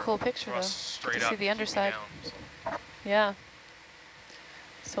kind of a are cool picture, though. thrust straight to up see the and keep me underside. down, so Yeah.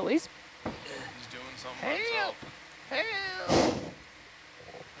 So at least he's doing something by Help! himself. Help!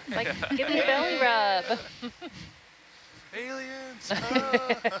 Like, give me a belly rub. Aliens!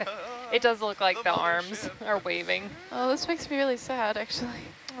 It does look like the arms are waving. Oh, this makes me really sad, actually.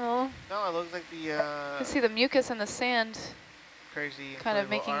 Oh, No, it looks like the I see the mucus and the sand. crazy kind of inflatable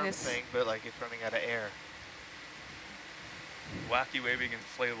making arm this thing, but like it's running out of air. Wacky waving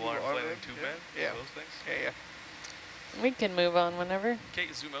inflatable arm Arm flailing wave, tube yeah. bed? Yeah. Those things? Yeah. we can move on whenever.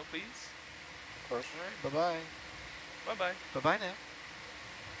 Okay, zoom out, please. Of course. All right. Bye-bye. Bye-bye. Bye-bye now.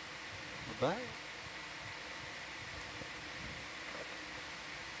 Bye-bye.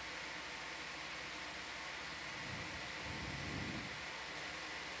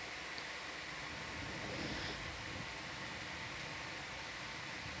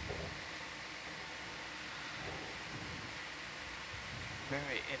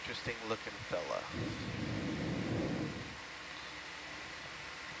 Very interesting looking fella.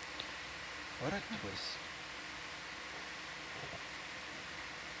 What a twist.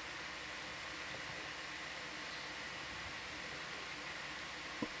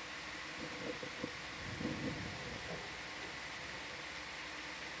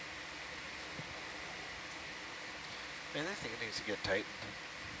 Man, this thing needs to get tightened.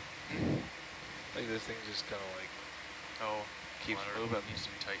 Like this thing just kind of like keeps moving. Needs to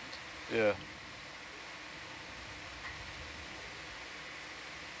be tightened. Yeah.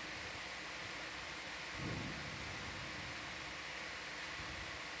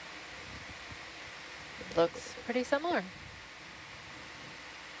 Looks pretty similar.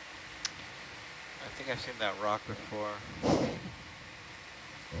 I think I've seen that rock before.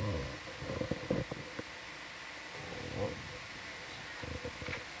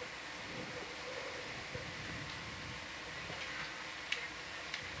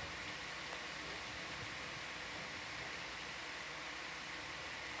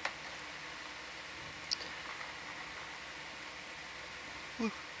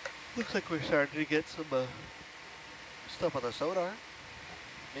 Looks like we're starting to get some stuff on the sonar.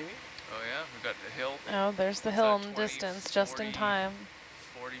 Maybe? Oh yeah, we've got the hill. Oh, there's the hill in the distance, just in time.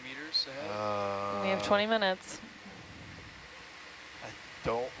 40 meters ahead. We have 20 minutes.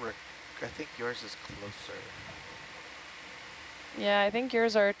 I think yours is closer. Yeah, I think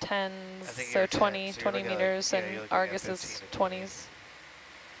yours are 10s, so you're 20, 10, so 20 meters, you're and looking at Argus 15 is to 20. 20s.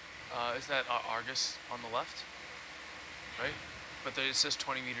 Is that Argus on the left? Right? But there, it says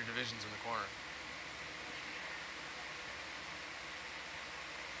 20-meter divisions in the corner.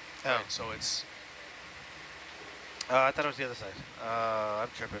 Oh. Right, so it's... I thought it was the other side. I'm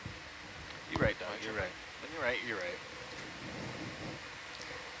tripping. You're right, Doc. You're right. You're right.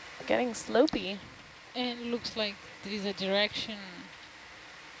 Getting slopey. And it looks like there is a direction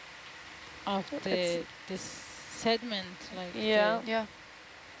of the sediment, like Yeah. Yeah.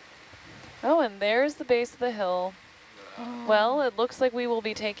 Oh, and there's the base of the hill. Oh. Well, it looks like we will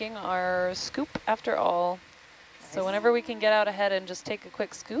be taking our scoop after all. So whenever we can get out ahead and just take a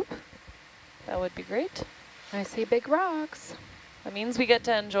quick scoop, that would be great. I see big rocks. That means we get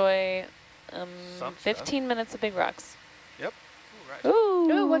to enjoy Some 15 minutes of big rocks. Yep. Ooh, right.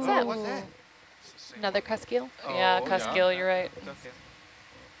 Ooh. Ooh, what's that? What's that? It's the same Another one. cuskeel? Yeah, Oh, Cuskill, you're right. Okay.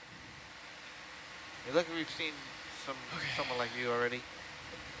 Hey, look, we've seen someone like you already.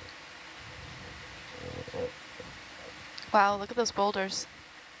 Wow, look at those boulders.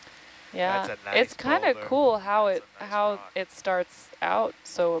 Yeah, That's a nice it's kind of boulder. cool how That's a nice rock. it starts out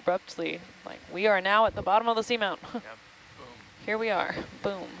so abruptly. Like we are now at the bottom of the seamount. Yep. Boom. Here we are.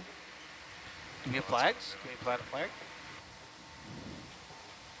 Boom. Do we have flags? Can we plant a flag?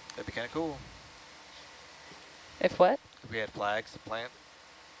 That'd be kind of cool. If what? If we had flags to plant.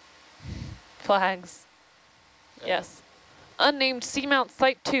 Flags. Yeah. Yes. Unnamed seamount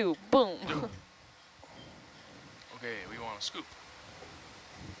site 2. Boom. Okay, we want a scoop.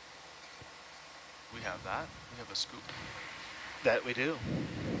 We have that. We have a scoop. That we do.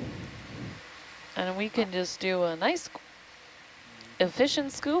 And we can just do a nice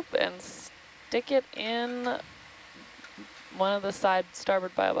efficient scoop and stick it in one of the side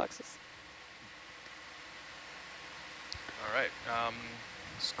starboard bio boxes. All right.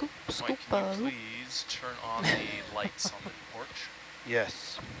 Scoop, Mike, scoop, can you please turn on the lights on the porch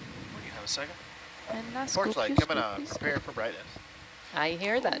Yes. when you have a second? And I Porch scoop light you, coming scoop on. you, scoop. Prepare for brightness. I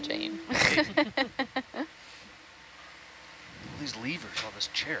hear that, Jane. All these levers on this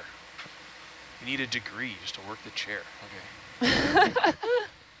chair. You need a degree just to work the chair. Okay.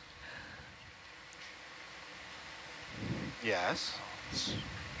 Yes.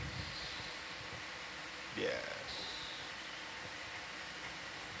 Yes.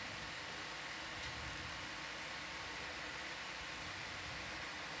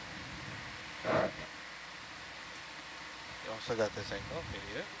 still got this angle if you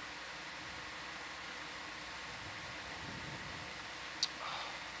need it.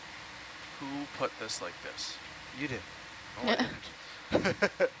 Who put this like this? You did. Oh, I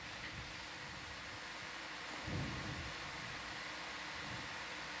didn't.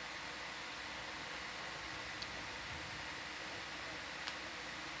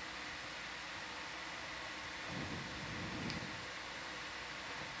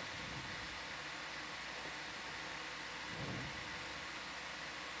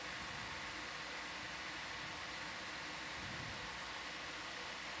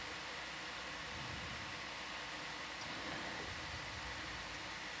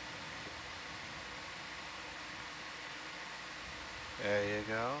 There you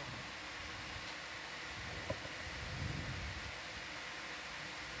go.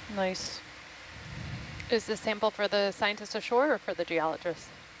 Nice. Is this sample for the scientist ashore or for the geologist?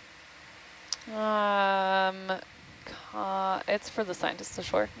 It's for the scientists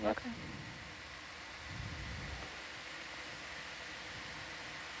ashore. Yep. Okay.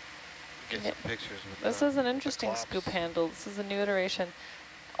 Get some pictures with This is an interesting scoop handle. This is a new iteration.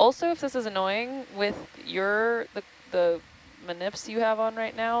 Also, if this is annoying with the manips you have on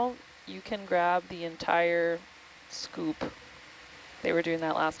right now, you can grab the entire scoop. They were doing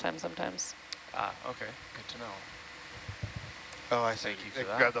that last time sometimes. Ah, okay. Good to know. Oh, I see. Thank you for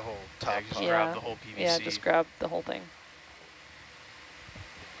that. Grab the whole top. Yeah, just grab the whole PVC. Yeah, just grab the whole thing.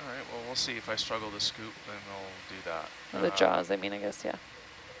 All right, well, we'll see. If I struggle to scoop, then we'll do that. Or the jaws, I mean, I guess, yeah.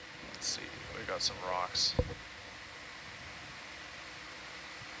 Let's see. We got some rocks.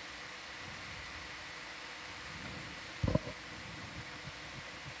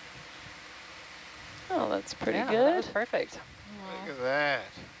 Oh, that's pretty Yeah, good. that was perfect. Look at that.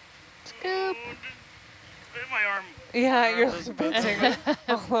 Scoop. My arm. Yeah, you're doesn't bending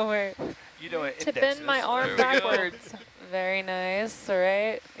all the way. You know what? To bend my arm There we go. backwards. Very nice, all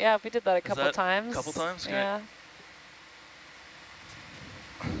right. Yeah, if we did that a couple times. Couple times? Good. Yeah.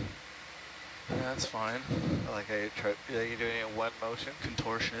 Yeah, that's fine. I like how you're doing it in one motion.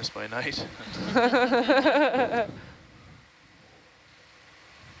 Contortionist by night.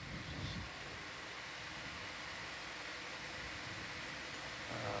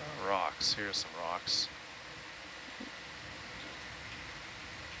 Rocks. Here's some rocks.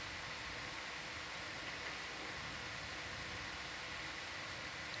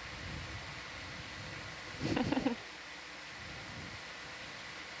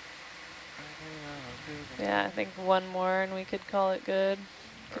 Yeah, I think one more and we could call it good.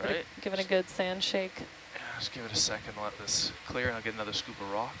 All right. Give it a good sand shake. Yeah, just give it a second, let this clear, and I'll get another scoop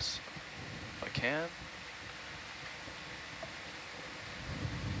of rocks if I can.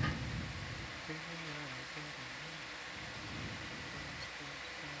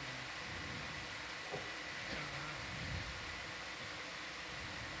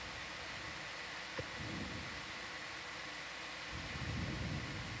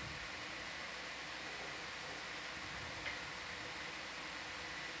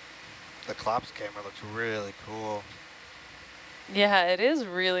 The Klops camera looks really cool. Yeah, it is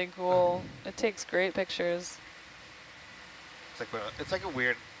really cool. It takes great pictures. It's like a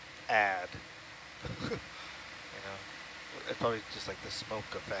weird ad. You know, it's probably just like the smoke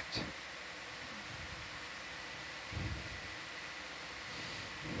effect.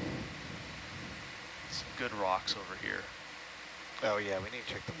 Some good rocks over here. Oh yeah, we need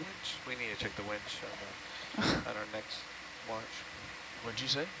to check the winch. We need to check the winch on our next launch. What'd you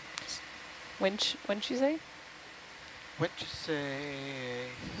say? Winch you say? Winch you say?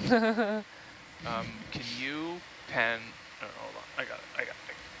 Can you pan? Oh, hold on. I got it.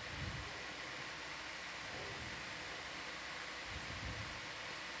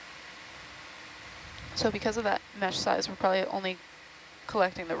 So because of that mesh size, we're probably only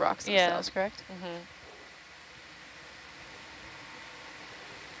collecting the rocks themselves, correct? Mm-hmm.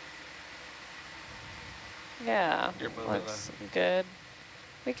 Yeah, You're moving looks good.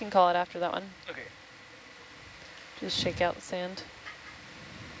 We can call it after that one. Okay. Just shake out the sand.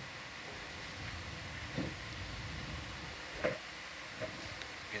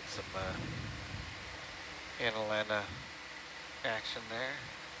 Get some Analana action there.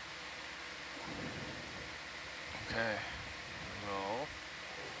 Okay. Well.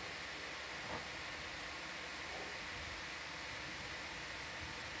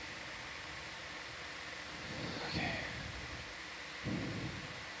 Okay.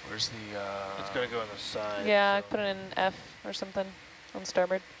 Where's the? It's gonna go on the side. Yeah, I so. put it in F or something on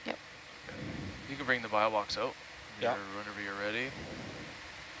starboard. Yep. You can bring the bio box out. Yeah. Whenever you're ready.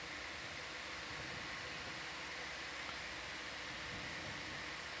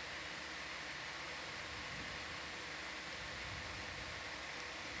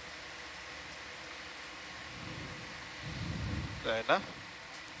 that enough?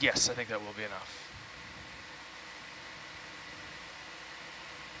 Yes, I think that will be enough.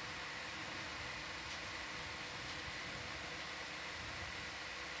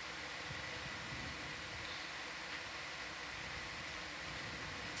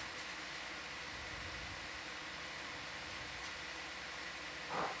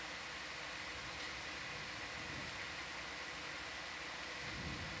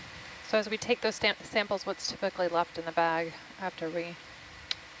 So as we take those samples, what's typically left in the bag after we?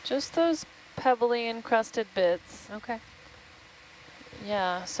 Just those pebbly encrusted bits. Okay.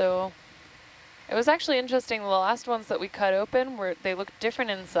 Yeah, so it was actually interesting. The last ones that we cut open they looked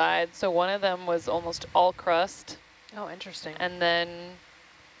different inside. So one of them was almost all crust. Oh, interesting. And then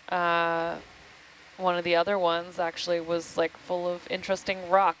one of the other ones actually was like full of interesting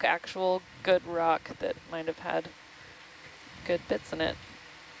rock, actual good rock that might have had good bits in it.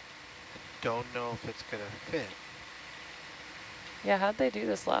 Don't know if it's gonna fit. Yeah, how'd they do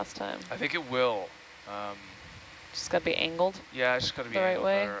this last time? I think it will. Just gotta be angled. Yeah, it's just gotta be the right angled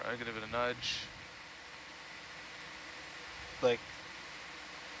way. better. I give it a nudge. Like,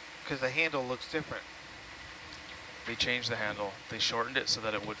 because the handle looks different. They changed the handle. They shortened it so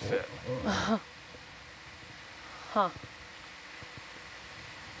that it would fit. Huh.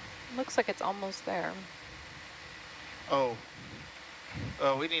 Looks like it's almost there. Oh.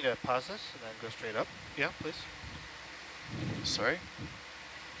 We need to pause this and then go straight up. Yeah, please. Sorry?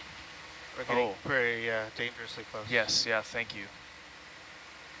 We're getting very dangerously close. Yes, yeah, thank you.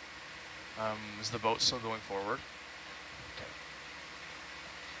 Is the boat still going forward?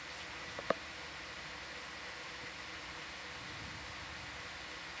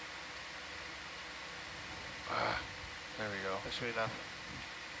 There we go. That should be enough.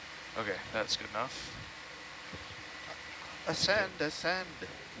 Okay, that's good enough. Ascend, ascend.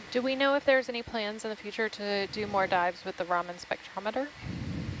 Do we know if there's any plans in the future to do more dives with the Raman spectrometer?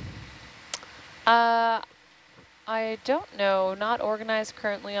 I don't know. Not organized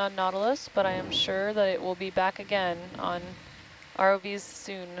currently on Nautilus, but I am sure that it will be back again on ROVs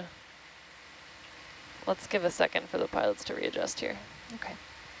soon. Let's give a second for the pilots to readjust here. Okay.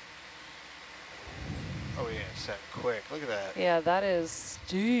 Oh, yeah, ascend quick. Look at that. Yeah, that is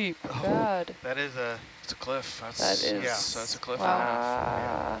steep. God. That is a... It's a cliff. That's, That is... yeah, that's a cliff wow. and a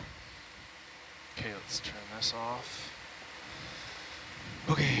half. Yeah. Okay, let's turn this off.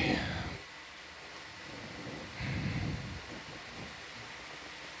 Okay.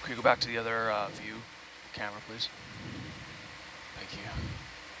 Can we go back to the other view camera, please? Thank you.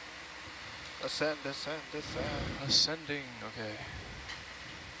 Ascend, ascend, ascend. Ascending, okay.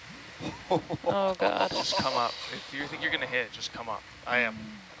 Oh, God. Just come up. If you think you're going to hit, just come up. I am.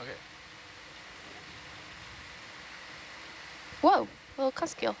 Okay. Whoa, little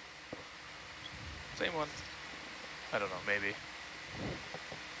cuskill. Same one. I don't know, maybe.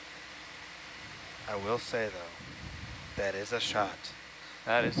 I will say, though, that is a shot.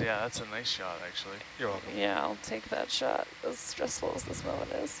 That is, yeah, that's a nice shot, actually. You're welcome. Yeah, I'll take that shot, as stressful as this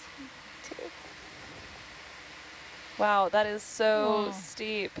moment is. Wow, that is so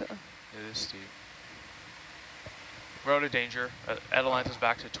steep. It is steep. We're out of danger. Atalanta's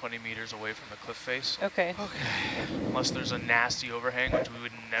back to 20 meters away from the cliff face. Okay. Unless there's a nasty overhang, which we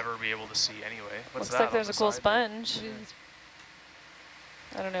would never be able to see anyway. What's Looks that like there's a cool sponge. There?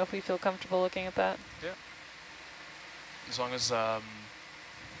 I don't know if we feel comfortable looking at that. Yeah. As long as, yeah,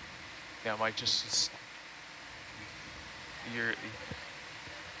 Mike, just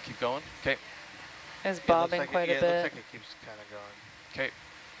keep going. Okay. It's bobbing quite a It bit. looks like it keeps kind of going. Okay.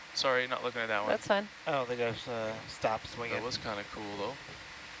 Sorry, not looking at that one. That's fine. I don't think I've stopped swinging. That was kind of cool, though.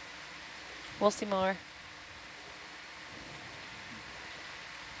 We'll see more.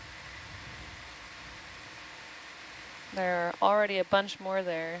 There are already a bunch more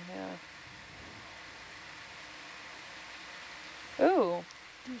there, yeah. Ooh.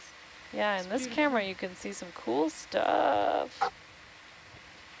 Yeah, in this camera you can see some cool stuff.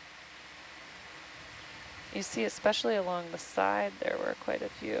 You see, especially along the side, there were quite a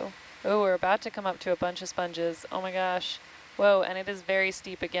few. Oh, we're about to come up to a bunch of sponges. Oh my gosh. Whoa, and it is very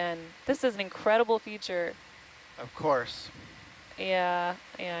steep again. This is an incredible feature. Of course. Yeah,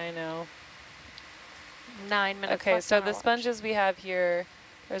 I know. 9 minutes Okay, left so on our the watch. sponges we have here,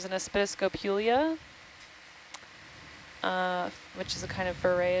 there's an Aspidoscopulia, which is a kind of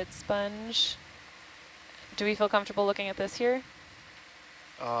farreid sponge. Do we feel comfortable looking at this here?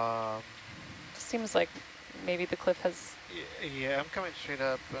 Seems like maybe the cliff has... Yeah, I'm coming straight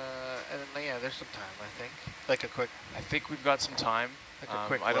up, and then, yeah, there's some time, I think. Like a quick... I think we've got some time. Like a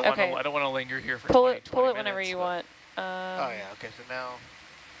quick I don't look. want to. I don't want to linger here for Pull 20 it minutes, whenever you but want. Oh, yeah, okay, so now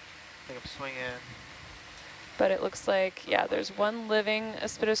I think I'm swinging. But it looks like, yeah, there's one living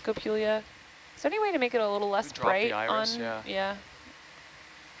Aspidoscopulia. Is there any way to make it a little less bright the iris, on, yeah,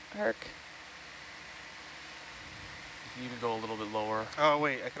 Herc? You can even go a little bit lower. Oh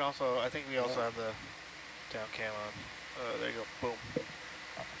wait, I can also, I think we also have the down cam on. There you go, boom.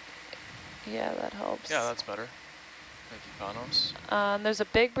 Yeah, that helps. Yeah, that's better. Thank you, Panos. There's a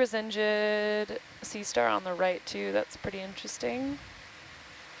big Brazingid sea star on the right too. That's pretty interesting.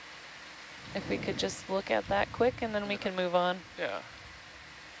 If we could just look at that quick and then we can move on. Yeah.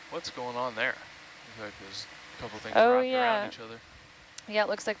 What's going on there? Looks like there's a couple things Oh, wrapped yeah. around each other. Yeah, it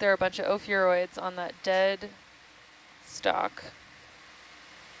looks like there are a bunch of ophiuroids on that dead stalk,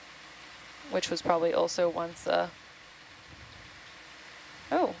 which was probably also once a...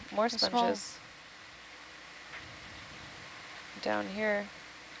 Oh, more sponges. Down here.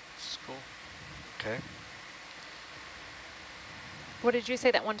 This is cool. Okay. What did you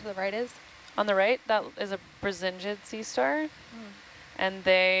say that one to the right is? On the right, that is a Brazingid sea star. And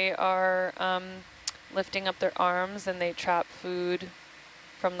they are lifting up their arms and they trap food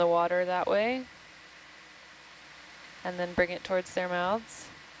from the water that way. And then bring it towards their mouths.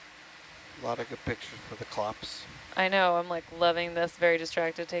 A lot of good pictures for the clops. I know, I'm like loving this, very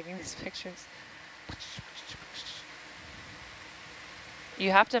distracted taking these pictures.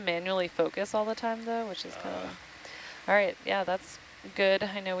 You have to manually focus all the time though, which is kind of... All right, yeah, that's good.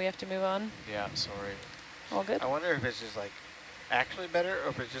 I know we have to move on. Yeah, sorry. All good. I wonder if it's just like actually better or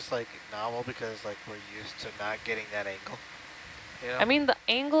if it's just like novel because like we're used to not getting that angle. You know? I mean, the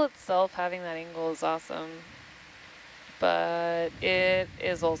angle itself, having that angle is awesome, but it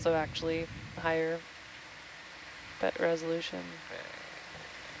is also actually higher bit resolution.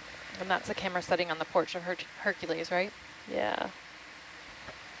 And that's a camera setting on the porch of Hercules, right? Yeah.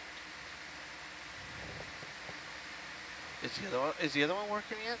 Is the other one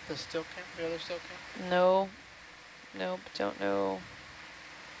working yet? The still cam, the other still cam? No. Nope, don't know.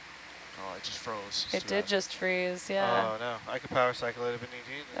 Oh, it just froze. It did just freeze, yeah. Oh no, I could power cycle it if it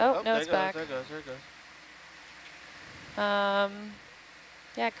needs. Oh, no, it's back. There it goes, there it goes.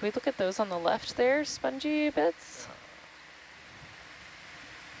 Yeah, can we look at those on the left there, spongy bits?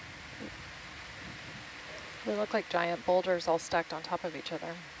 They look like giant boulders all stacked on top of each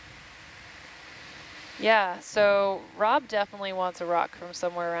other. Yeah, so Rob definitely wants a rock from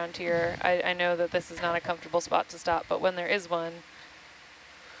somewhere around here. I know that this is not a comfortable spot to stop, but when there is one,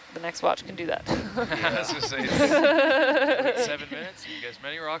 the next watch can do that. I was going to say, wait 7 minutes, you can get as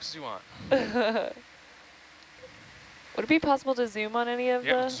many rocks as you want. Would it be possible to zoom on any of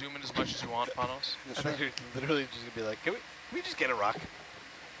the... Zoom in as much as you want, Panos. I think you're literally just going to be like, can we just get a rock?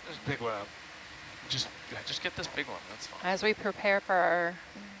 Just pick one up. Just get this big one, that's fine. As we prepare for our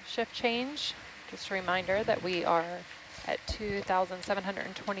shift change, just a reminder that we are at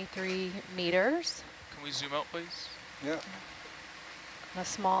 2,723 meters. Can we zoom out, please? Yeah. On a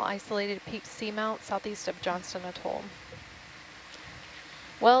small isolated peak seamount southeast of Johnston Atoll.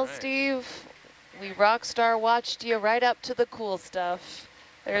 Well, Nice. Steve, we rockstar watched you right up to the cool stuff.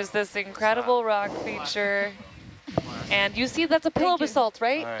 There's this incredible rock feature. And you see that's a pillow basalt,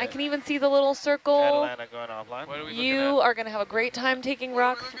 right? All right. I can even see the little circle. Atlanta going offline. What are we You looking at? are going to have a great time taking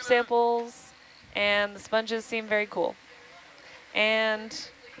rock samples, and the sponges seem very cool. And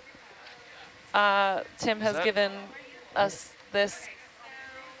Tim has given us this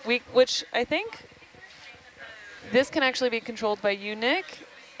week, which I think this can actually be controlled by you, Nick,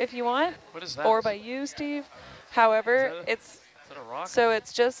 if you want, What is that? or by you, Steve. However, Is that a rock? so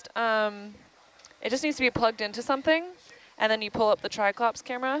it's just it just needs to be plugged into something, and then you pull up the Triclops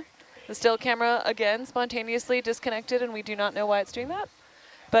camera. The still camera, again, spontaneously disconnected, and we do not know why it's doing that.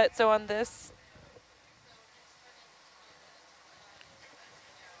 But so on this,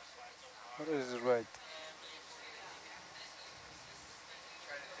 What is it right?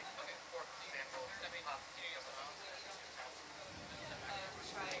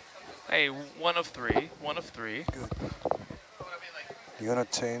 Hey, one of three. One of three. You're gonna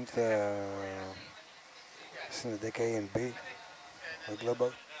change the deck A and B, the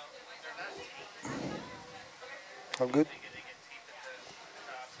global. All good?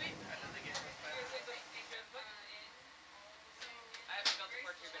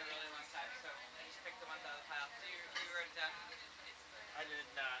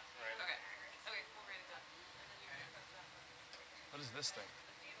 What is this thing?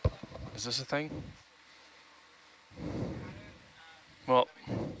 Is this a thing? Well,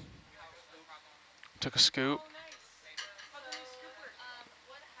 took a scoop.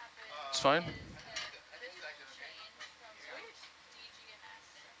 It's fine.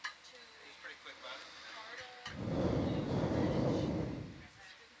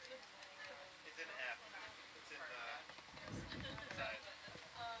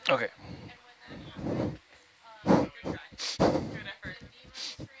 Okay.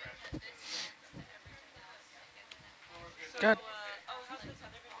 Good.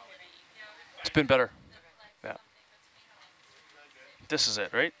 It's been better. Yeah. This is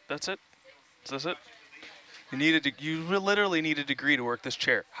it, right? That's it? Is this it? You literally need a degree to work this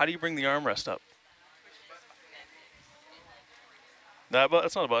chair. How do you bring the armrest up?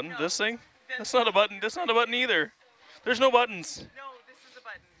 That's not a button. This thing? That's not a button. That's not a button either. There's no buttons. No, this is a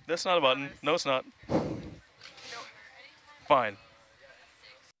button. That's not a button. No, it's not. Fine.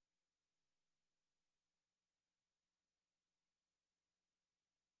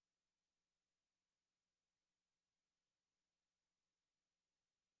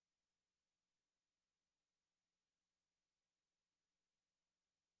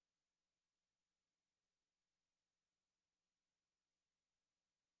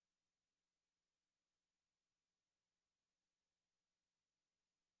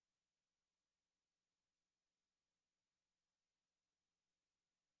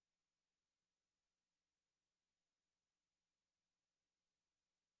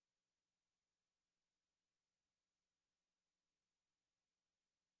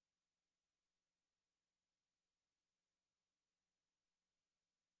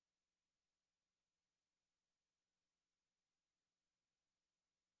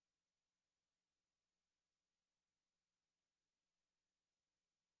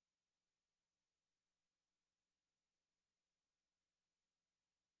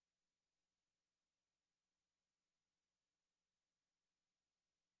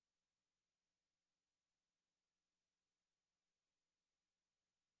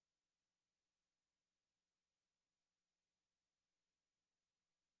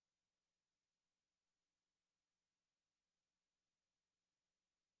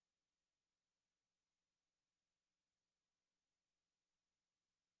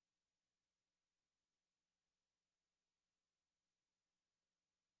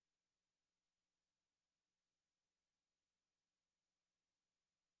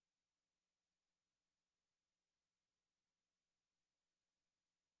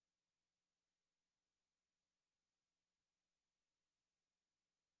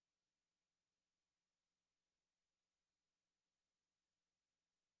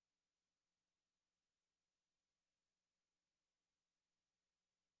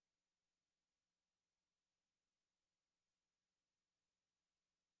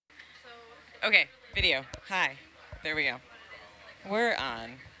 Okay, video. Hi. There we go. We're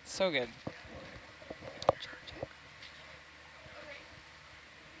on. So good.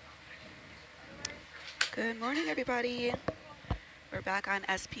 Good morning, everybody. We're back on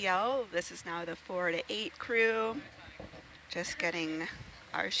SPL. This is now the 4 to 8 crew. Just getting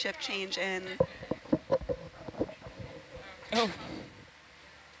our shift change in. Oh.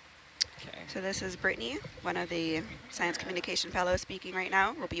 Okay. So this is Brittany, one of the Science Communication Fellows speaking right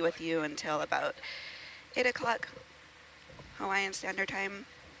now. We'll be with you until about 8 o'clock Hawaiian Standard Time.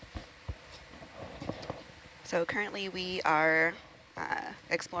 So currently we are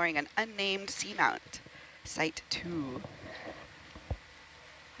exploring an unnamed seamount, Site 2.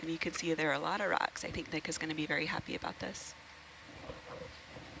 And you can see there are a lot of rocks. I think Nick is going to be very happy about this.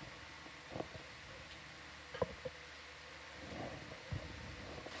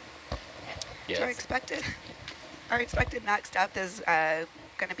 Yes. So our expected max depth is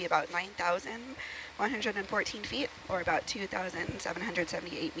going to be about 9,114 feet, or about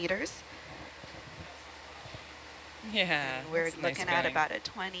 2,778 meters. Yeah. And we're that's looking nice at going. about a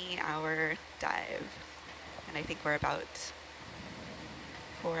 20-hour dive. And I think we're about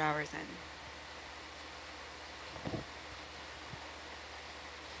 4 hours in.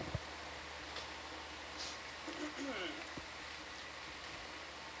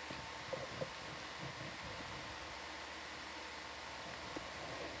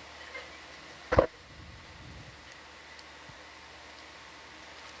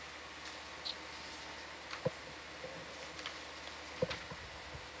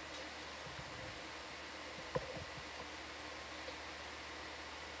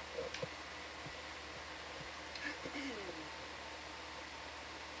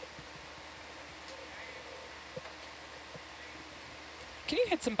 Can you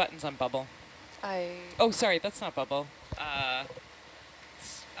hit some buttons on bubble? I Oh, sorry, that's not bubble. I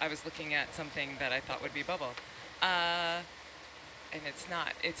was looking at something that I thought would be bubble. And it's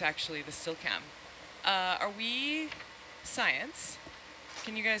not. It's actually the still cam. Are we science?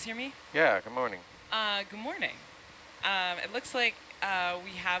 Can you guys hear me? Yeah, good morning. Good morning. It looks like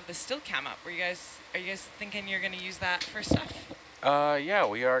we have the still cam up. Are you guys thinking you're going to use that for stuff? Yeah,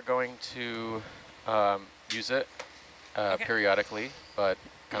 we are going to use it Okay. periodically, but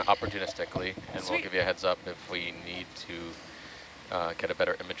kind of opportunistically, and Sweet. we'll give you a heads up if we need to get a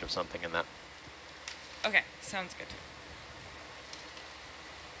better image of something in that. Okay, sounds good.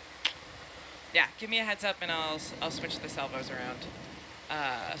 Yeah, give me a heads up and I'll switch the salvos around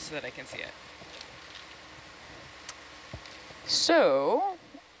so that I can see it. So,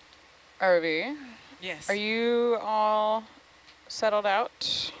 ROV, Yes. are you all settled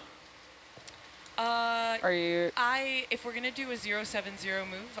out? Are you? If we're gonna do a 070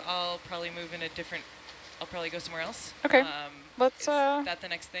 move, I'll probably move in a different. I'll probably go somewhere else. Okay. Let's. Is that the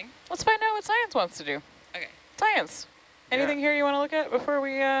next thing? Let's find out what science wants to do. Okay. Science. Anything here you want to look at before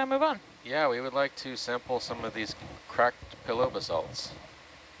we move on? Yeah, we would like to sample some of these cracked pillow basalts.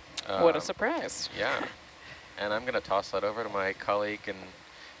 What a surprise. Yeah. And I'm going to toss that over to my colleague and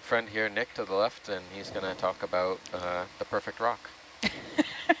friend here, Nick, to the left, and he's going to talk about the perfect rock.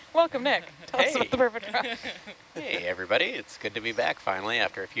 Welcome, Nick. Tell us about the perfect rock. Hey, everybody. It's good to be back finally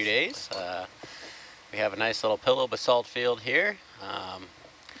after a few days. We have a nice little pillow basalt field here. A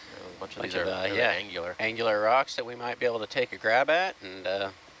bunch of these are really angular. Angular rocks that we might be able to take a grab at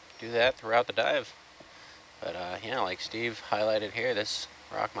and do that throughout the dive. But yeah, like Steve highlighted here, this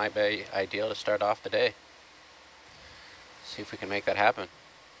rock might be ideal to start off the day. See if we can make that happen.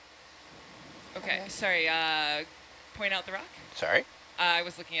 Okay. Sorry. Point out the rock. Sorry. I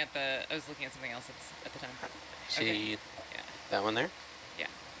was looking at something else at the time. See okay. that one there? Yeah.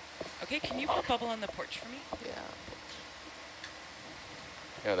 Okay. Can you put bubble on the porch for me? Yeah.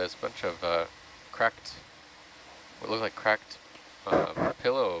 Yeah, there's a bunch of cracked, what look like cracked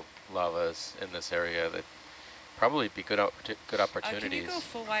pillow lavas in this area that probably be good opportunities. Can you go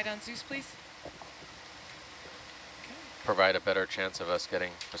full wide on Zeus, please? Provide a better chance of us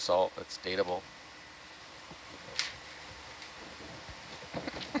getting basalt that's datable.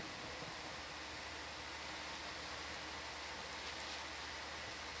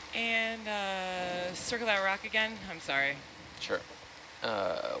 And circle that rock again. I'm sorry. Sure.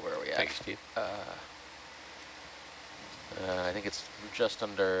 Where are we at? Thanks, Steve. I think it's just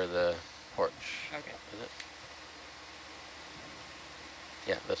under the porch. Okay. Is it?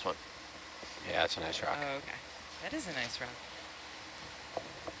 Yeah, this one. Yeah, that's a nice rock. Oh, okay. That is a nice rock.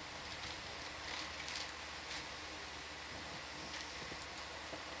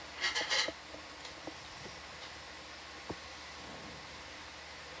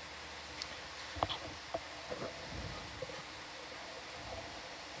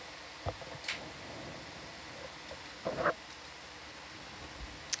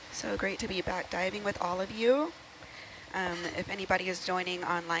 So great to be back diving with all of you. If anybody is joining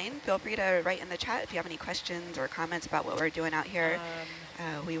online, feel free to write in the chat if you have any questions or comments about what we're doing out here.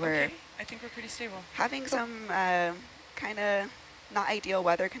 We were okay. I think we're pretty stable. having some kind of not ideal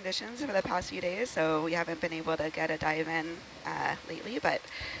weather conditions for the past few days, so we haven't been able to get a dive in lately, but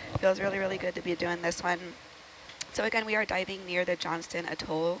it feels really, really good to be doing this one. So again, we are diving near the Johnston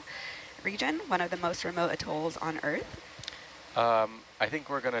Atoll region, one of the most remote atolls on Earth. I think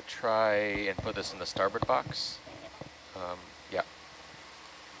we're going to try and put this in the starboard box. Yeah.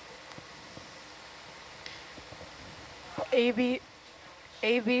 A, B,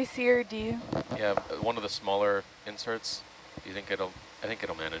 C, or D? Yeah, one of the smaller inserts. Do you think I think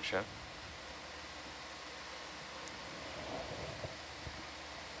it'll manage, yeah?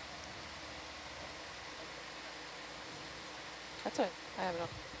 That's it. I have it on.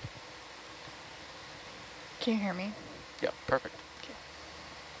 Can you hear me? Yeah, perfect. Okay.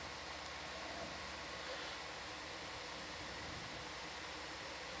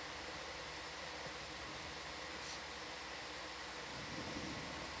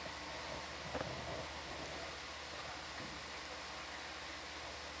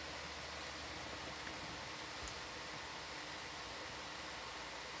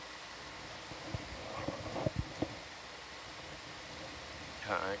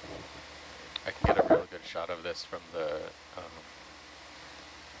 I can get a real good shot of this from the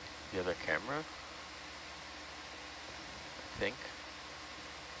other camera. I think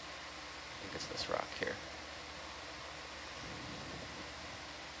it's this rock here.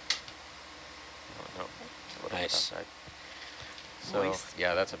 Oh no, it's a little bit Nice. outside. So Moist.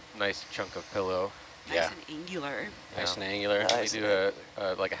 yeah, that's a nice chunk of pillow. Nice Yeah. and angular. Nice and angular. Nice. We do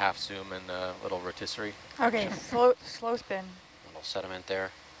like a half zoom and a little rotisserie. Okay, slow spin. Little sediment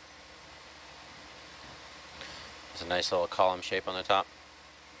there. There's a nice little column shape on the top.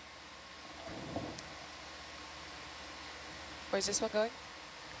 Where's this one going?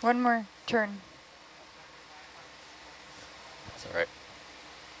 One more turn. That's all right.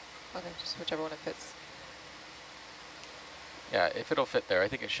 Okay, just whichever one it fits. Yeah, if it'll fit there, I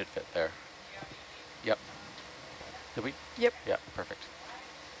think it should fit there. Yep. Did we? Yep. Yeah, perfect.